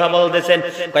করে কি কথা বলতেছেন।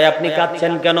 কয়, আপনি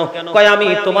কাঁদছেন কেন? কয়, আমি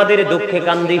তোমাদের দুঃখে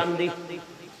কান্দি।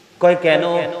 কয়, কেন?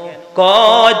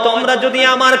 কয়, তোমরা যদি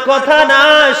আমার কথা না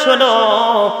শোনো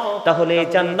তাহলে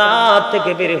জান্নাত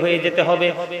থেকে বের হয়ে যেতে হবে।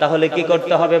 তাহলে কি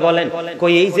করতে হবে বলেন?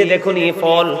 কই, এই যে দেখুন এই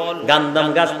ফল, গান্দাম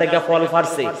গাছ থেকে ফল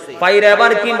ফারছে, পাইরা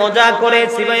আবার কি মজা করে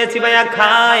চিবাইয়া চিবাইয়া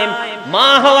খায়। মা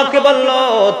হাওয়াকে বলল,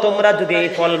 তোমরা যদি এই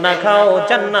ফল না খাও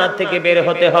জান্নাত থেকে বের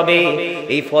হতে হবে,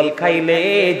 এই ফল খাইলে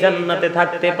জান্নাতে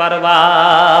থাকতে পারবা।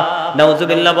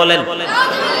 নাউজুবিল্লাহ বলেন।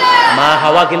 মা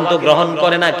হাওয়া কিন্তু গ্রহণ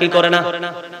করে না। কি করে না?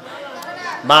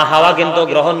 মা হাওয়া কিন্তু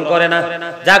গ্রহণ করে না।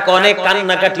 যাক, অনেক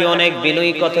কান্নাকাটি, অনেক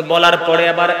বিনয়ী কথা বলার পরে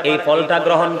আবার এই ফলটা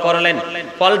গ্রহণ করলেন।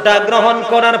 ফলটা গ্রহণ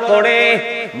করার পরে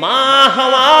মা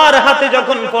হাওয়ার হাতে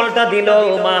যখন ফলটা দিল,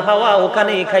 মা হাওয়া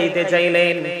ওখানেই খাইতে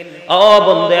চাইলেন। ও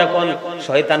বন্ধু, এখন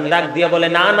শয়তান ডাক দিয়ে বলে,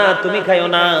 না না, তুমি খাইও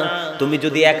না। তুমি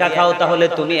যদি একা খাও তাহলে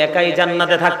তুমি একাই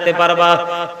জান্নাতে থাকতে পারবা।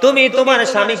 তুমি তোমার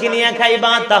স্বামীকে নিয়ে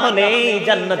খাইবা, তাহলে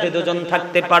জান্নাতে দুজন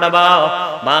থাকতে পারবা।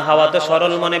 মা হাওয়া তো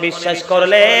সরল মনে বিশ্বাস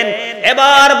করলেন।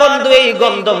 এবার বন্ধু এই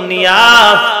গন্ধম নিয়া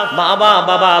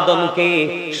বাবা আদমকে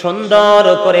সুন্দর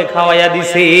করে খাওয়াইয়া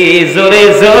দিছে। জোরে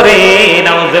জোরে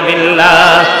নাউজুবিল্লাহ।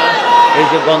 এই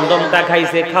যে গন্ধমটা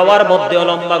খাইছে, খাওয়ার মধ্যে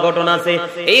লম্বা ঘটনা আছে।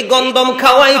 এই গন্ধম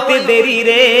খাওয়াইতে দেরি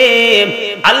রে,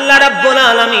 আল্লাহ রাব্বুল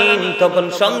আলামিন তখন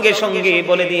সঙ্গে সঙ্গে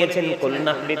বলে দিয়েছেন কুল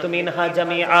নাহবিতু মিনহা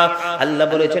জামিআ। আল্লাহ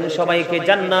বলেছেন সবাইকে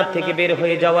জান্নাত থেকে বের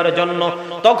হয়ে যাওয়ার জন্য।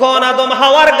 তখন আদম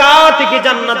হাওয়ার গা থেকে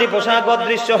জান্নাতি পোশাক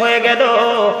অদৃশ্য হয়ে গেল,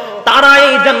 তারা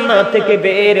এই জান্নাত থেকে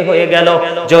বের হয়ে গেল।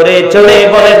 জোরে জোরে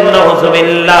বলেন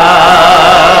নাউজুবিল্লাহ।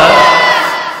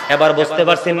 এবার বুঝতে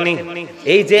পারছেন নি,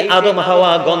 এই যে আদম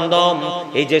হাওয়া গন্ধম,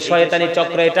 এই যে শয়তানি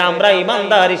চক্র, এটা আমরা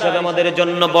ঈমানদার হিসেবে আমাদের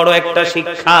জন্য বড় একটা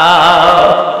শিক্ষা।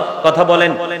 কথা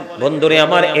বলেন বন্ধুরে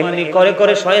আমার, এমনি করে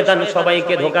করে শয়তান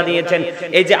সবাইকে ধোঁকা দিয়েছেন।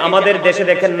 এই যে আমাদের দেশে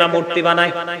দেখেন না মূর্তি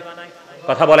বানায়,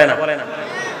 কথা বলে না,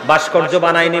 ভাস্কর্য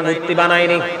বানায়নি, মূর্তি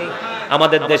বানায়নি।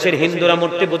 আমাদের দেশের হিন্দুরা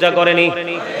মূর্তি পূজা করেনি,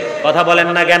 কথা বলেন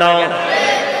না কেন?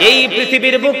 এই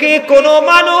পৃথিবীর বুকে কোন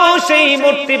মানুষ এই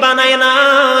মূর্তি বানায়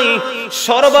নাই।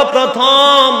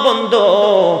 সর্বপ্রথম বন্ধু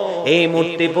এই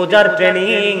মূর্তি পূজার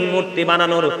ট্রেনিং, মূর্তি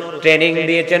বানানোর ট্রেনিং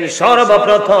দিয়েছেন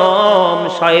সর্বপ্রথম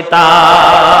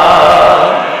শয়তান।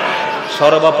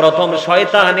 সর্বপ্রথম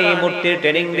শয়তান এই মূর্তির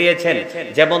ট্রেনিং দিয়েছেন।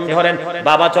 যেমন ধরেন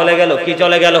বাবা চলে গেল, কি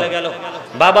চলে গেল?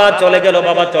 বাবা চলে গেল।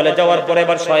 বাবা চলে যাওয়ার পরে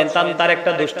এবার শয়তান তার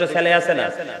একটা দুষ্ট ছেলে আছে না,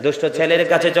 দুষ্ট ছেলের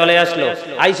কাছে চলে আসলো।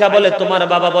 আয়েশা বলে তোমার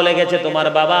বাবা বলে গেছে তোমার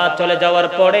বাবা চলে যাওয়ার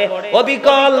পরে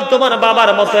অবিকল তোমার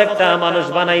বাবার মতো একটা মানুষ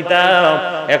বানাইতাম।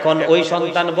 এখন ওই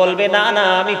সন্তান বলবে না না,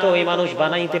 আমি তো ওই মানুষ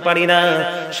বানাইতে পারি না।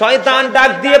 শয়তান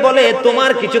ডাক দিয়ে বলে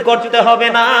তোমার কিছু করতে হবে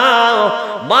না,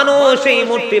 মানুষ এই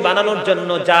মূর্তি বানানোর জন্য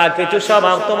যা কিছু সব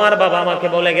তোমার বাবা আমাকে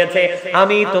বলে গেছে,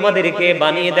 আমি তোমাদেরকে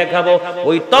বানিয়ে দেখাবো।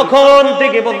 ওই তখন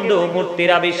থেকে বন্ধু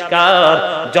মূর্তির আবিষ্কার।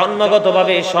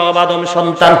 জন্মগতভাবে সব আদম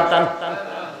সন্তান,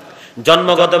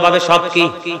 জন্মগতভাবে সব কি?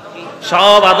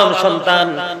 সব আদম সন্তান।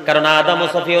 কারণ আদম ও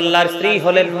সফিউল্লাহর স্ত্রী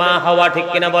হলেন মা হাওয়া, ঠিক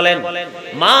কিনা বলেন?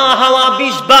 মা হাওয়া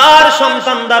 20 বার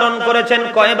সন্তান ধারণ করেছেন।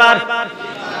 কয়বার?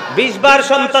 20 বার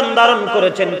সন্তান ধারণ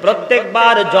করেছেন।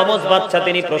 প্রত্যেকবার যমজ বাচ্চা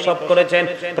তিনি প্রসব করেছেন।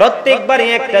 প্রত্যেকবারই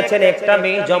একটা ছেলে একটা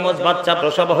মেয়ে যমজ বাচ্চা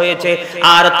প্রসব হয়েছে।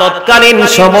 আর তৎকালীন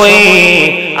সময়ে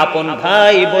আপন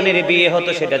ভাই বোনের বিয়ে হতো,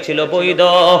 সেটা ছিল বৈধ।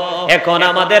 এখন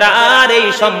আমাদের আর এই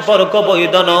সম্পর্ক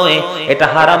বৈধ নয়, এটা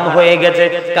হারাম হয়ে গেছে।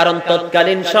 কারণ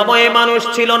তৎকালীন সময়ে মানুষ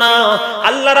ছিল না।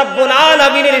 আল্লাহ রাব্বুল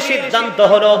আলামিনের সিদ্ধান্ত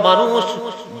হলো মানুষ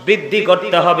বৃদ্ধি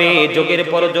করতে হবে, যুগের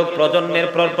পর যুগ, প্রজন্মের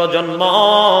পর প্রজন্ম।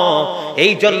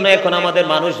 এই জন্য এখন আমাদের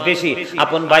মানুষ বেশি।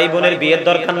 আপন ভাই বোনের বিয়ের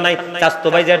দরকার নাই, চাচতো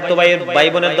ভাই জ্যাঠতো ভাইয়ের ভাই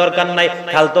বোনের দরকার নাই,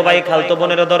 খালতো ভাই খালতো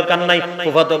বোনের দরকার নাই,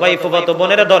 ফুফাতো ভাই ফুফাতো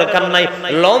বোনের দরকার নাই।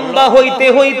 লম্বা হইতে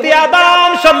হইতে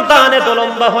আদম সন্তান এত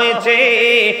লম্বা হয়েছে,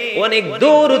 অনেক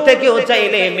দূর থেকেও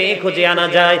চাইলে মেয়ে খুঁজে আনা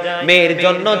যায়, মেয়ের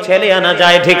জন্য ছেলে আনা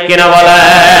যায়, ঠিক কিনা বলে?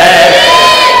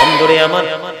 বন্ধুরে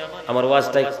আমার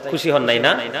ওয়াজটাই খুশি হন নাই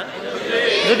না?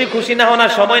 যদি খুশি না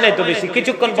হওয়ার সময় নাই তো বেশি,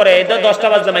 কিছুক্ষণ পরে 10টা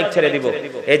বাজে মাইক ছেড়ে দিব।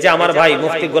 এই যে আমার ভাই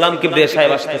মুফতি গোলাম কিবরিয়া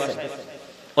সাহেব আসতেছেন,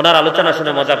 ওনার আলোচনা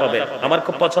শুনে মজা পাবে। আমার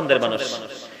খুব পছন্দের মানুষ।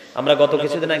 আমরা গত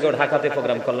কিছুদিন আগে ঢাকাতে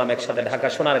প্রোগ্রাম করলাম একসাথে, ঢাকা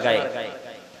সোনার গায়ে।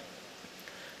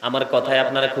 আমার কথায়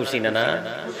আপনারা খুশি না? না,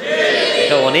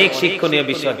 এটা অনেক শিক্ষণীয়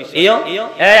বিষয়।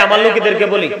 এই আমার লোকেদেরকে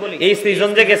বলি, এই সিজন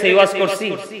যে গেছে ওয়াজ করছি,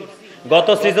 গত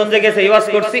সিজন যে গেছে ওয়াজ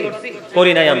করছি,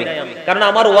 করি নাই আমি। কারণ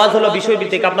আমার ওয়াজ হলো বিষয়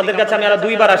ভিত্তিক। আপনাদের কাছে আমি আরো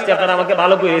 2 বার আসছি, আপনারা আমাকে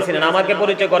ভালো করে দিয়েছিলেন, আমাকে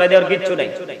পরিচয় করে দেওয়ার কিচ্ছু নাই।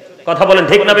 কথা বলেন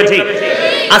ঠিক না বেঠিক?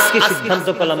 আজকে সিদ্ধান্ত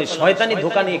করলাম আমি শয়তানি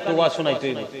ধোঁকা নিয়ে একটু ওয়াজ শোনাই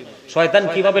তৈরি। শয়তান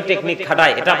কিভাবে টেকনিক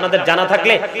খাটায় এটা আপনাদের জানা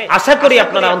থাকলে আশা করি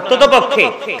আপনারা অন্ততপক্ষে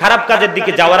খারাপ কাজের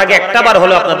দিকে যাওয়ার আগে একটা বার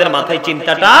হলো আপনাদের মাথায়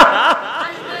চিন্তাটা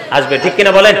আসবে, ঠিক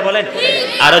কিনা বলেন?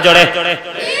 আরো জোরে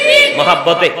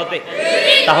মহাব্বতে।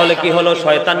 তাহলে কি হলো?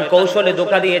 শয়তান কৌশলে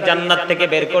ধোঁকা দিয়ে জান্নাত থেকে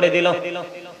বের করে দিল।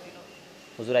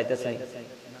 হুজুর আইতেছে?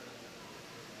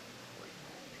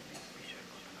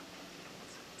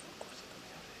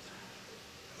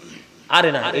 আরে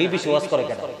না, এই বিষয়ে ওয়াজ করে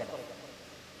কেন?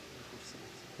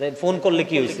 ফোন করলে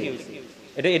কি হইছে?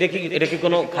 এটা কি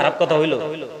কোনো খারাপ কথা হইল?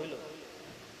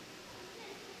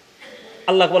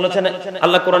 আল্লাহ বলেছেন,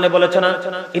 আল্লাহ কোরআনে বলেছেন,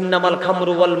 ইন্নামাল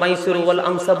খামরু ওয়াল মাইসিরু ওয়াল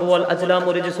আনসাবু ওয়াল আজলামু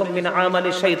রিজসুম মিন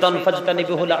আমালি শাইতান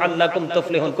ফাজতানিবুহু লাআল্লাকুম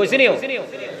তুফলিহুন। কইছে নিও?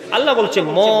 আল্লাহ বলছে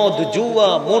মদ, জুয়া,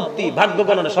 মূর্তি, ভাগ্য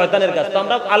গণনা শয়তানের কাজ। তো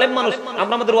আমরা আলেম মানুষ,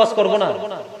 আমরা আমাদের ওয়াজ করব না?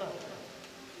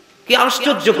 কি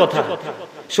আশ্চর্য কথা!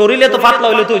 শরীর এত পাতলা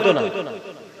হইলে তো হইতো না,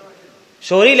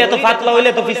 শরীর এত পাতলা হইলে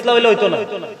তো পিছলা হইলে হইতো না।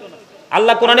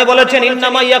 আল্লাহ কোরআনে বলেছেন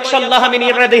ইন্নামা ইয়াখশাল্লাহা মিন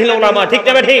ইবাদিহিল উলামা, ঠিক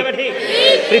না ঠিক?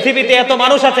 পৃথিবীতে এত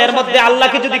মানুষ আছে, এর মধ্যে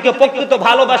আল্লাহকে যদি কেউ প্রকৃত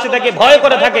ভালোবাসে থাকে, ভয়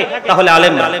করে থাকে, তাহলে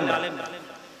আলেম না।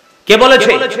 কে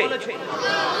বলেছে?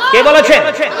 কে বলেছে?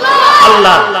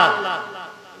 আল্লাহ।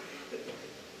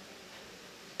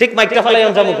 ঠিক মাইকটা ফালাই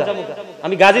জামুকা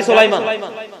আমি গাজী সুলাইমান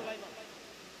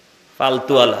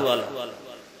ফালতু আলা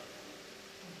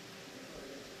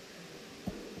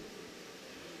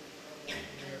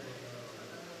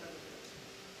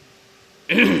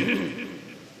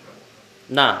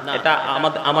না, এটা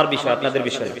আমার বিষয়, আপনাদের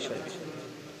বিষয়,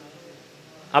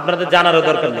 আপনাদের জানারও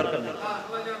দরকার নেই।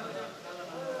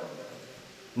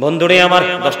 বন্ধুরে আমার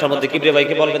 10টার মধ্যে কিবরে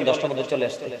ভাইকে বলবেন 10টার মধ্যে চলে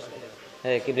আসতে।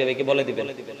 হ্যাঁ, কিবরে ভাইকে বলে দিবেন।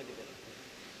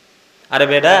 আরে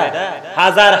বেটা,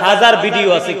 হাজার হাজার ভিডিও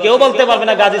আছে, কেউ বলতে পারবে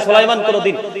না গাজী সুলাইমান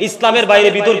কোনদিন ইসলামের বাইরে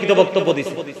বিতর্কিত বক্তব্য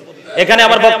দিয়েছে। এখানে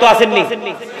আমার বক্তব্য আসেননি?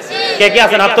 কে কে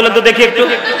আছেন হাত তোলেন তো দেখি একটু।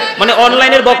 মানে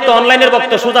অনলাইনের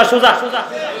বক্তব্য সোজা সোজা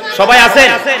সবাই আছেন?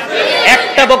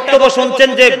 একটা বক্তব্য শুনছেন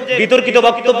যে বিতর্কিত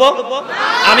বক্তব্য?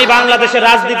 আমি বাংলাদেশের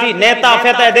রাজনীতি নেতা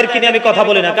ফেতা এদেরকে নিয়ে আমি কথা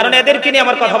বলি না, কারণ এদেরকে নিয়ে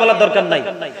আমার কথা বলার দরকার নাই।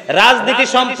 রাজনীতি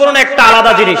সম্পূর্ণ একটা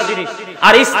আলাদা জিনিস,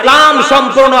 আর ইসলাম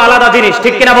সম্পূর্ণ আলাদা জিনিস,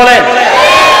 ঠিক কিনা বলেন?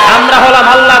 আমরা হলাম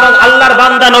আল্লাহ এবং আল্লাহর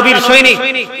বান্দা, নবীর সৈনিক।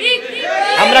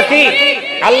 আমরা কি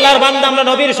আল্লাহর বান্দা, আমরা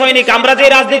নবীর সৈনিক। আমরা যে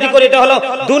রাজনীতি করি এটা হলো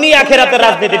দুনিয়া আখিরাতের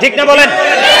রাজনীতি, ঠিক না বলেন?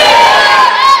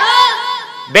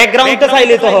 ব্যাকগ্রাউন্ডটা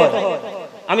চাইলে তো হয়।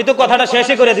 আমি তো কথাটা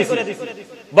শেষই করে দিছি।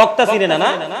 বক্তা চিনে না, না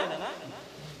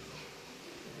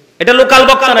এটা লোকাল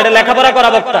বক্তা না, এটা লেখাপড়া করা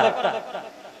বক্তা।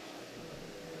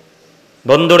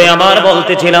 বন্ধুরে আমার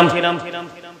বলতেছিলাম,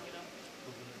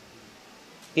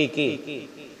 কি কি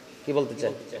কি বলতে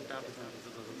চাই?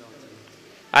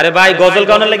 আরে ভাই, গজল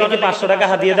গাওয়ার লাগে কি 500 টাকা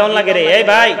হাদিয়া দেওয়ার লাগে রে? এই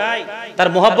ভাই, তার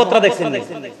মোহাব্বতটা দেখছেন না,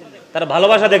 তার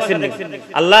ভালোবাসা দেখছেন না?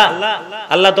 আল্লাহ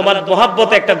আল্লাহ তোমার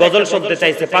মোহাব্বতে একটা গজল শুনতে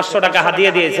চাইছে, 500 টাকা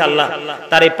হাদিয়া দিয়েছে আল্লাহ।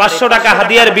 তার এই 500 টাকা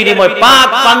হাদিয়ার বিনিময় পাক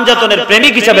পাঞ্জাতনের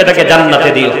প্রেমিক হিসেবে তাকে জান্নাতে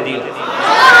দিও।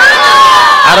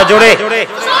 আরো জোরে।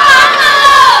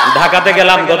 ঢাকাতে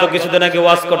গেলাম গত কিছুদিন আগে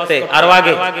ওয়াজ করতে, আরো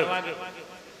আগে।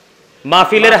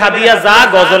 মাহফিলের হাদিয়া যা,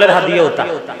 গজলের হাদিয়াও তা।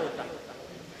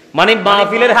 মানে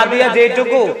মাহফিলের হাদিয়া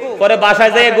যেটুকু, পরে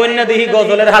বাসায় যায় গন্যা দেখি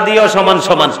গজলের হাদিয়াও সমান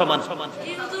সমান।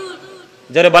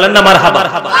 জোরে বলেন না মারহাবা।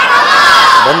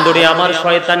 বন্ধুরে আমার,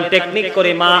 শয়তান টেকনিক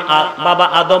করে বাবা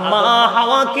আদম মা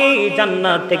হাওয়াকে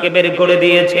জান্নাত থেকে বের করে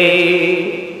দিয়েছে।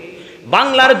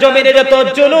 বাংলার জমিনে যত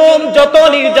জুলুম, যত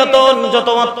নির্যাতন, যত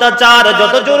অত্যাচার,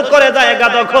 যত জোর করে জায়গা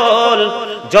দখল,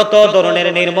 যত ধরনের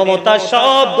নির্মমতা,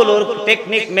 সবগুলোর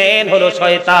টেকনিক মেন হলো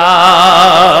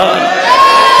শয়তান।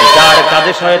 যার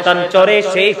কাজে শয়তান চড়ে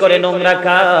সেই করে নোংরা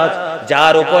কাজ।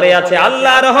 যার উপরে আছে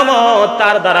আল্লাহর রহমত,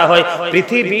 তার দ্বারা হয়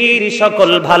পৃথিবীর সকল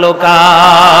ভালো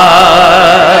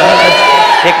কাজ,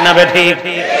 ঠিক না বেঠিক?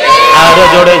 আরো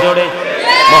জোরে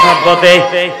মহব্বতে।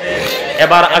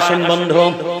 এবার আসেন বন্ধু,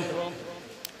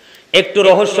 একটু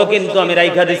রহস্য কিন্তু আমি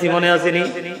রাইখা দিছি, মনে আসেনি?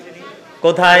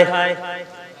 কোথায়?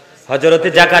 হযরতে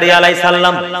জাকারিয়া আলাইহিস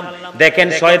সালাম। দেখেন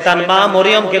শয়তান মা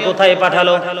মরিয়মকে কোথায়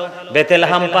পাঠালো?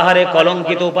 বেতেলহাম পাহাড়ে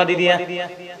কলঙ্কিত উপাধি দিয়া।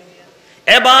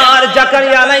 এবার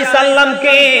জাকারিয়া আলাইহিস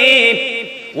সালামকে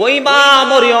ওই মা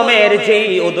মরিয়মের যেই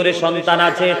ওদরে সন্তান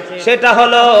আছে, সেটা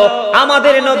হলো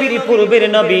আমাদের নবীর পূর্বের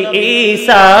নবী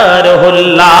ঈসা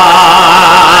রুহুল্লাহ।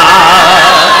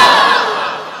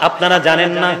 আপনারা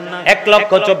জানেন না,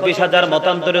 1,24,000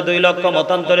 মতান্তরে, 2 লক্ষ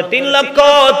মতান্তরে,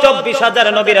 3,24,000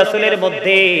 নবী রাসূলের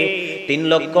মধ্যে 3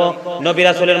 লক্ষ নবী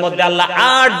রাসূলের মধ্যে আল্লাহ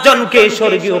 8 জনকে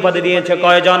স্বর্গীয় উপাধি দিয়েছে।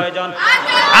 কয়জন?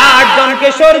 8 জনকে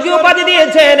স্বর্গীয় উপাধি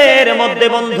দিয়েছেন। এর মধ্যে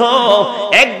বন্ধু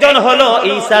একজন হলো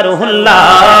ঈসা রুহুল্লাহ।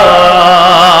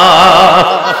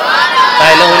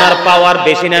 তাইলে ওনার পাওয়ার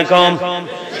বেশি না কম?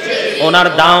 ওনার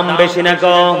দাম বেশি না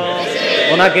কম?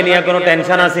 ওনাকে নিয়ে কোনো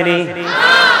টেনশন আসেনি?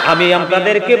 আমি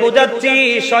আপনাদেরকে বোঝাচ্ছি,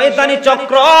 শয়তানি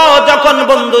চক্র যখন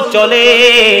বন্ধু চলে,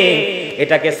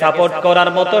 এটাকে সাপোর্ট করার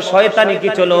মতো শয়তানি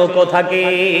কিছু লোক থাকে।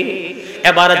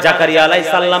 এবার জাকারিয়া আলাইহিস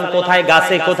সালাম কোথায়?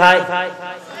 গাছে। কোথায়?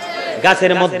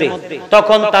 গাছের মধ্যে।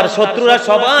 তখন তার শত্রুরা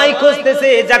সবাই খুঁজতেছে,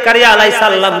 জাকারিয়া আলাইহিস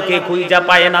সালামকে খুঁজা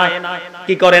পায় না।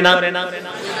 কি করে না?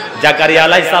 জাকারিয়া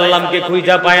আলাইহিস সালামকে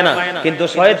খুঁজা পায় না, কিন্তু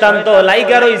শয়তান তো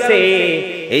লাইগা রইছে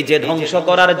এই যে ধ্বংস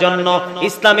করার জন্য,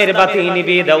 ইসলামের বাতি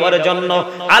নিভিয়ে দেওয়ার জন্য,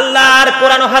 আল্লাহর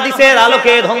কোরআন ও হাদিসের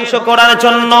আলোকে ধ্বংস করার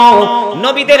জন্য,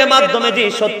 নবীদের মাধ্যমে যে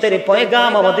সত্যের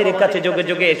পয়গাম আমাদের কাছে যুগে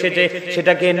যুগে এসেছে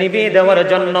সেটাকে নিভিয়ে দেওয়ার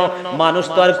জন্য মানুষ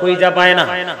তো আর খুঁজা পায় না।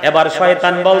 এবার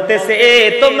শয়তান বলতেছে,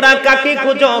 তোমরা কাকে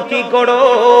খুঁজো, কি করো?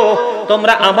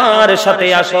 তোমরা আমার সাথে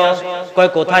আসো।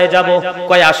 কয় কোথায় যাব?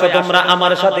 কয় আসো তোমরা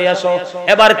আমার সাথে আসো।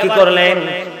 এবার কি করলেন?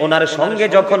 ওনার সঙ্গে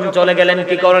যখন চলে গেলেন,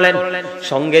 কি করলেন?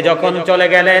 সঙ্গে যখন চলে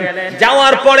গেলেন,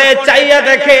 যাওয়ার পরে চাইয়া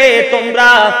দেখে তোমরা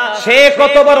সে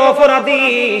কত বড় অপরাধী,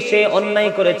 সে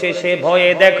অন্যায় করেছে, সে ভয়ে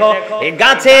দেখো এই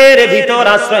গাছের ভিতর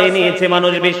আশ্রয় নিয়েছে।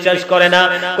 মানুষ বিশ্বাস করে না।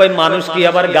 কই মানুষ কি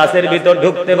আবার গাছের ভিতর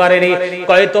ঢুকতে পারেনি?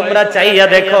 কয় তোমরা চাইয়া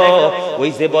দেখো ওই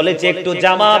যে বলেছে একটু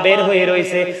জামা বের হয়ে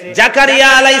রয়েছে, জাকারিয়া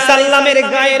আলাইহিস সালামের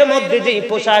গায়ের মধ্যে যে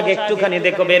পোশাক একটুখানি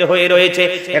দেখো বের হয়ে রয়েছে,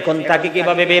 এখন তাকে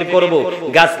কিভাবে বের করব?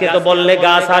 গাছকে তো বললে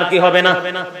গাছ আর কি হবে না,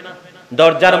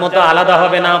 দরজার মতো আলাদা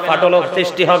হবে না, ফাটল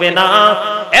সৃষ্টি হবে না।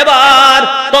 এবার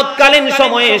তৎকালীন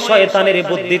সময়ে শয়তানের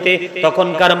বুদ্ধিতে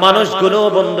তখনকার মানুষগুলো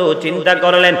বন্ধু চিন্তা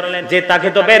করলেন যে তাকে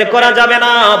তো বের করা যাবে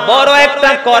না, বড়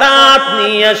একটা করাত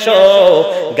নিয়ে আসো,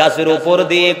 গাছের উপর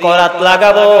দিয়ে করাত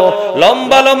লাগাবো,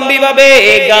 লম্বা লম্বি ভাবে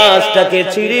এই গাছটাকে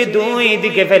ছিঁড়ে দুই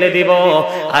দিকে ফেলে দিব,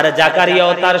 আর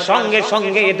জাকারিয়াও তার সঙ্গে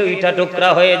সঙ্গে দুইটা টুকরা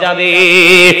হয়ে যাবে।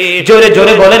 জোরে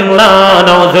জোরে বলেন না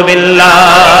নাউজুবিল্লাহ।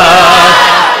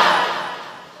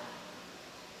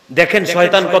 দেখেন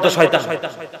শয়তান কত শয়তান।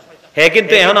 হে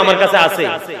কিন্তু এখন আমার কাছে আছে,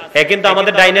 হে কিন্তু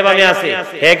আমাদের ডাইনে বামে আছে,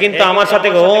 হে কিন্তু আমার সাথে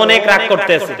অনেক রাগ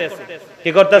করতেছে।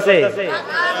 কি করতেছে?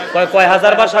 কয়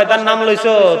হাজার বার শয়তান নাম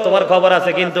লইছো তোমার খবর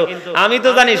আছে, কিন্তু আমি তো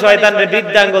জানি শয়তানের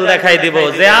বৃদ্ধাঙ্গুল দেখাই দিব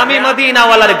যে আমি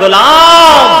মদিনাওয়ালার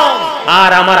গোলাম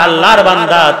আর আমার আল্লাহর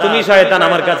বান্দা, তুমি শয়তান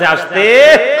আমার কাছে আসতে,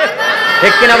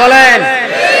 ঠিক কিনা বলেন?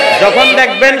 যখন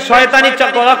দেখবেন শয়তানি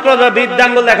চক্রান্ত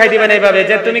বৃদ্ধাঙ্গুল দেখাই দিবেন এইভাবে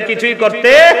যে তুমি কিছুই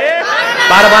করতে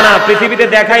পারবা না, পৃথিবীতে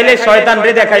দেখাইলে শয়তান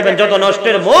রে দেখাইবেন, যত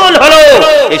নষ্টের মূল হলো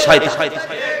এই শয়তান।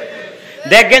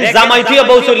 দেখেন জামাই থেকে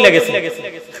বউ চলে গেছে,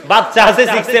 বাচ্চা আছে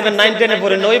 6, 7, 9, 10 এ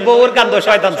পড়ে, ওই বউর কান্দ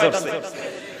শয়তান চড়ছে,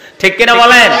 ঠিক কিনা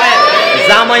বলেন?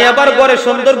 জামাই আবার ঘরে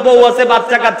সুন্দর বউ আছে,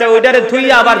 বাচ্চা কাচ্চা, ওইটারে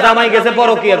থুইয়া আবার জামাই গেছে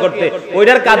পরকিয়া করতে,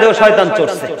 ওইটার কাঁধেও শয়তান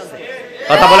চড়ছে।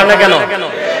 কথা বলেন না কেন?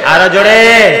 আরো জোরে।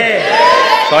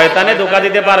 শয়তানে ধোঁকা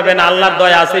দিতে পারবে না, আল্লাহর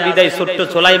দয়া আছে বিদায় ছোট্ট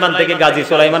সুলাইমান থেকে গাজী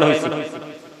সুলাইমান হইছে।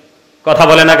 কথা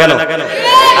বলে না কেন?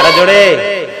 আরে জোরে।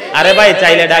 আরে ভাই,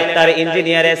 চাইলে ডাক্তার,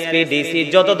 ইঞ্জিনিয়ার, এসপি, ডিসি,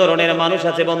 যত ধরনের মানুষ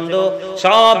আছে বন্ধু,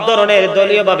 সব ধরনের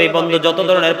দলীয় ভাবে বন্ধু যত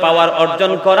ধরনের পাওয়ার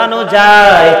অর্জন করানো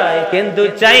যায়, কিন্তু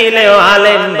চাইলেও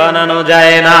আলেম বানানো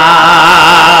যায় না,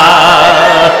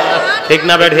 ঠিক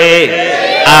না বেঠে?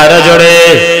 আরে জোরে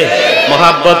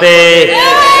মহাব্বতে।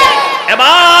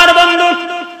 এবার বন্ধু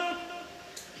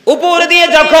উপর দিয়ে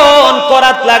যখন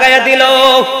করাত লাগাইয়া দিল,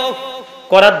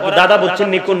 করাত দাদা বুঝছেন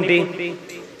নিকুন্টি,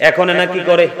 এখন না কি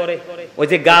করে, ওই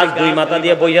যে গাছ দুই মাথা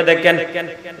দিয়ে বইয়া, দেখেন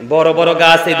বড় বড়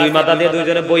গাছ, এই দুই মাথা দিয়ে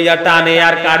দুইজনে বইয়া টানে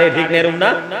আর কাড়ে, ঠিক নেরুম না?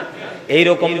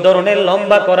 এইরকম ধরনের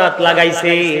লম্বা করাত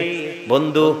লাগাইছে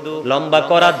বন্ধু। লম্বা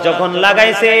করাত যখন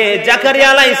লাগাইছে, জাকারিয়া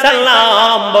আলাইহিস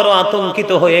সালাম বড়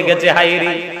আতঙ্কিত হয়ে গেছে,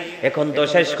 হায়রে এখন তো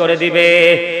শেষ করে দিবে।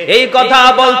 এই কথা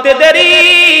বলতে দেরি,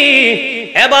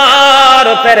 এবার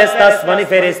ফেরেশতা, আসমানি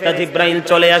ফেরেশতা জিবরাইল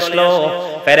চলে আসলো।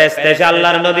 ফেরেশতা এসে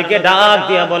আল্লাহর নবীকে ডাক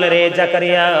দিয়া বলে, রে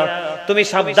জাকারিয়া তুমি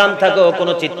সাবধান থাকো,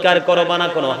 কোনো চিৎকার করবা না,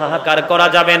 কোনো হাহাকার করা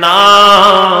যাবে না,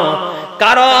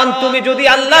 কারণ তুমি যদি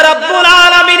আল্লাহ রাব্বুল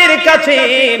আলামিনের কাছে,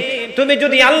 তুমি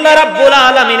যদি আল্লাহ রাব্বুল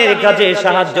আলামিনের কাছে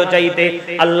সাহায্য চাইতে,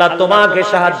 আল্লাহ তোমাকে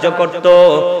সাহায্য করত,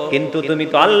 কিন্তু তুমি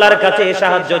তো আল্লাহর কাছে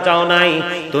সাহায্য চাও নাই,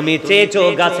 তুমি চেয়েছো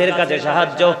গাছের কাছে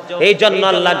সাহায্য। এই জন্য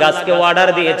আল্লাহ গাছকে অর্ডার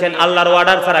দিয়েছেন, আল্লাহর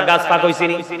অর্ডার ছাড়া গাছ পাক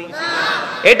হইছেনি।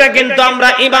 এটা কিন্তু আমরা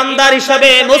ইমানদার হিসাবে,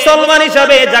 মুসলমান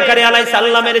হিসাবে জাকারিয়া আলাইহিস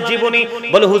সালামের জীবনী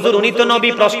বলে, হুজুর উনি তো নবী,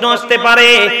 প্রশ্ন আসতে পারে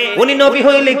উনি নবী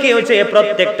হইলে কি হয়েছে?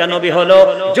 প্রত্যেকটা নবী হলো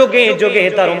যুগে যুগে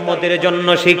তার উম্মতের জন্য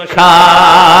শিক্ষা।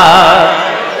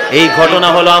 এই ঘটনা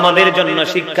হলো আমাদের জন্য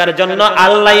শিক্ষার জন্য,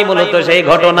 আল্লাহই মূলত সেই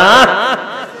ঘটনা,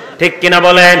 ঠিক কিনা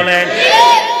বলেন?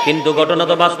 কিন্তু ঘটনা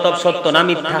তো বাস্তব, সত্য না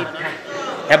মিথ্যা?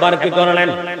 এবার কি করলেন?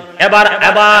 এবার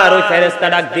ওই ফেরেশতা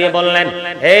ডাক দিয়ে বললেন,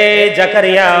 হে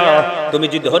জাকারিয়া তুমি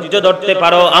যদি ধৈর্য ধরতে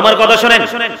পারো, আমার কথা শুনেন,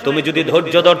 তুমি যদি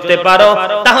ধৈর্য ধরতে পারো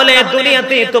তাহলে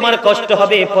দুনিয়াতে তোমার কষ্ট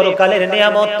হবে, পরকালের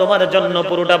নিয়ামত তোমার জন্য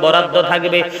পুরোটা বরাদ্দ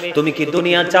থাকবে। তুমি কি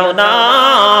দুনিয়া চাও না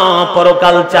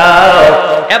পরকাল চাও?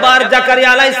 এবার জাকারিয়া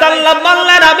আলাইহিস সালাম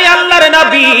বললেন, আমি আল্লাহর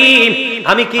নবী,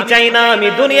 আমি কি চাই না? আমি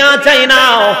দুনিয়া চাই না,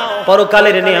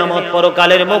 পরকালের নিয়ামত,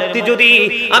 পরকালের মুক্তি যদি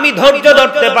আমি ধৈর্য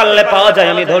ধরতে পারলে পাওয়া যায়,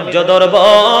 আমি ধৈর্য ধরব।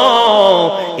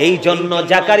 এই জন্য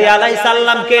জাকারিয়া আলাইহিস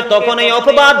সালামকে তখন এই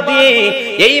অপবাদ দিয়ে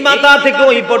এই মাথা থেকে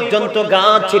ওই পর্যন্ত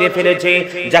গাছ ছিঁড়ে ফেলেছে,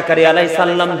 জাকারিয়া আলাইহিস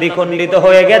সালাম দ্বিখণ্ডিত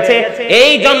হয়ে গেছে।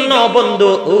 এই জন্য বন্ধু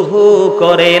উহু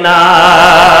করে না।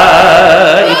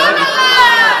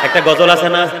 একটা গজল আছে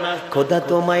না, খোদা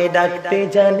তোমায় ডাকতে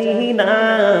জানি না,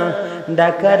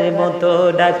 ডাকার মতো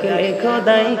ডাকলে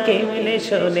খোদাই কেমনে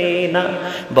শোনে না,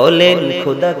 বলেন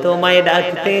খোদা তোমায়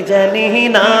ডাকতে জানি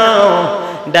না,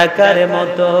 ডাকার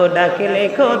মতো ডাকলে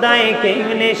খোদাই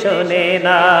কেমনে শোনে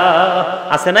না।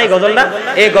 আছে না এই গজলটা?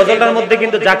 এই গজলটার মধ্যে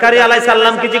কিন্তু জাকারিয়া আলাইহিস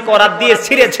সালামকে যে করাত দিয়ে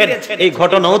ছিঁড়েছেন এই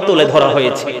ঘটনাও তুলে ধরা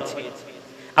হয়েছে।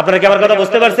 আপনারা কি আমার কথা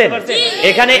বুঝতে পারছেন?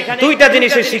 এখানে দুইটা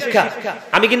জিনিসের শিক্ষা।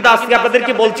 আমি কিন্তু আজকে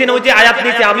আপনাদেরকে বলছি না ওই যে আয়াত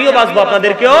নিচে আমিও বাঁচবো,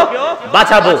 আপনাদেরকেও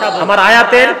বাঁচাবো। আমার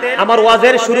আয়াতের, আমার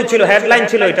ওয়াজের শুরু ছিল, হেডলাইন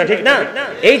ছিল এটা, ঠিক না?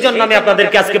 এই জন্য আমি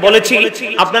আপনাদেরকে আজকে বলেছি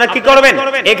আপনারা কি করবেন।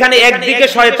 এখানে একদিকে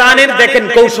শয়তানের দেখেন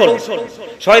কৌশল,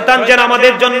 শয়তান যেন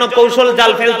আমাদের জন্য কৌশল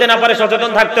জাল ফেলতে না পারে,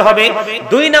 সচেতন থাকতে হবে।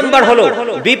 2 নাম্বার হলো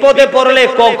বিপদে পড়লে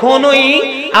কখনোই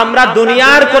আমরা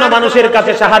দুনিয়ার কোন মানুষের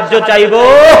কাছে সাহায্য চাইবো,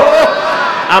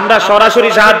 আমরা সরাসরি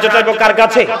সাহায্য চাইবো কার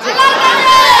কাছে?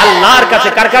 আল্লাহর কাছে।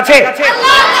 কার কাছে?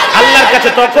 আল্লাহর কাছে।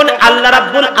 তখন আল্লাহ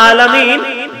রাব্বুল আলামিন,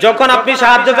 যখন আপনি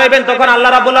সাহায্য চাইবেন তখন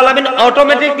আল্লাহ রাব্বুল আলামিন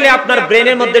অটোমেটিক্যালি আপনার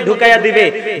ব্রেনের মধ্যে ঢুকাইয়া দিবে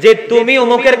যে তুমি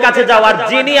অমুকের কাছে যাও, আর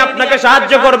যিনি আপনাকে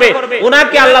সাহায্য করবে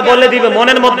উনাকে আল্লাহ বলে দিবে।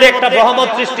 মনের মধ্যে একটা রহমত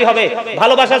সৃষ্টি হবে,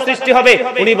 ভালোবাসা সৃষ্টি হবে।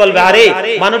 উনি বলবে আরে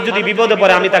মানুষ যদি বিপদে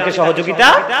পড়ে আমি তাকে সহযোগিতা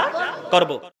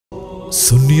করব।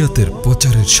 সুন্নিয়াতের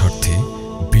প্রচারের স্বার্থে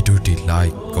ভিডিওটি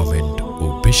লাইক, কমেন্ট ও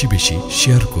বেশি বেশি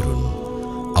শেয়ার করুন।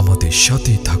 আমাদের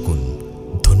সাথেই থাকুন।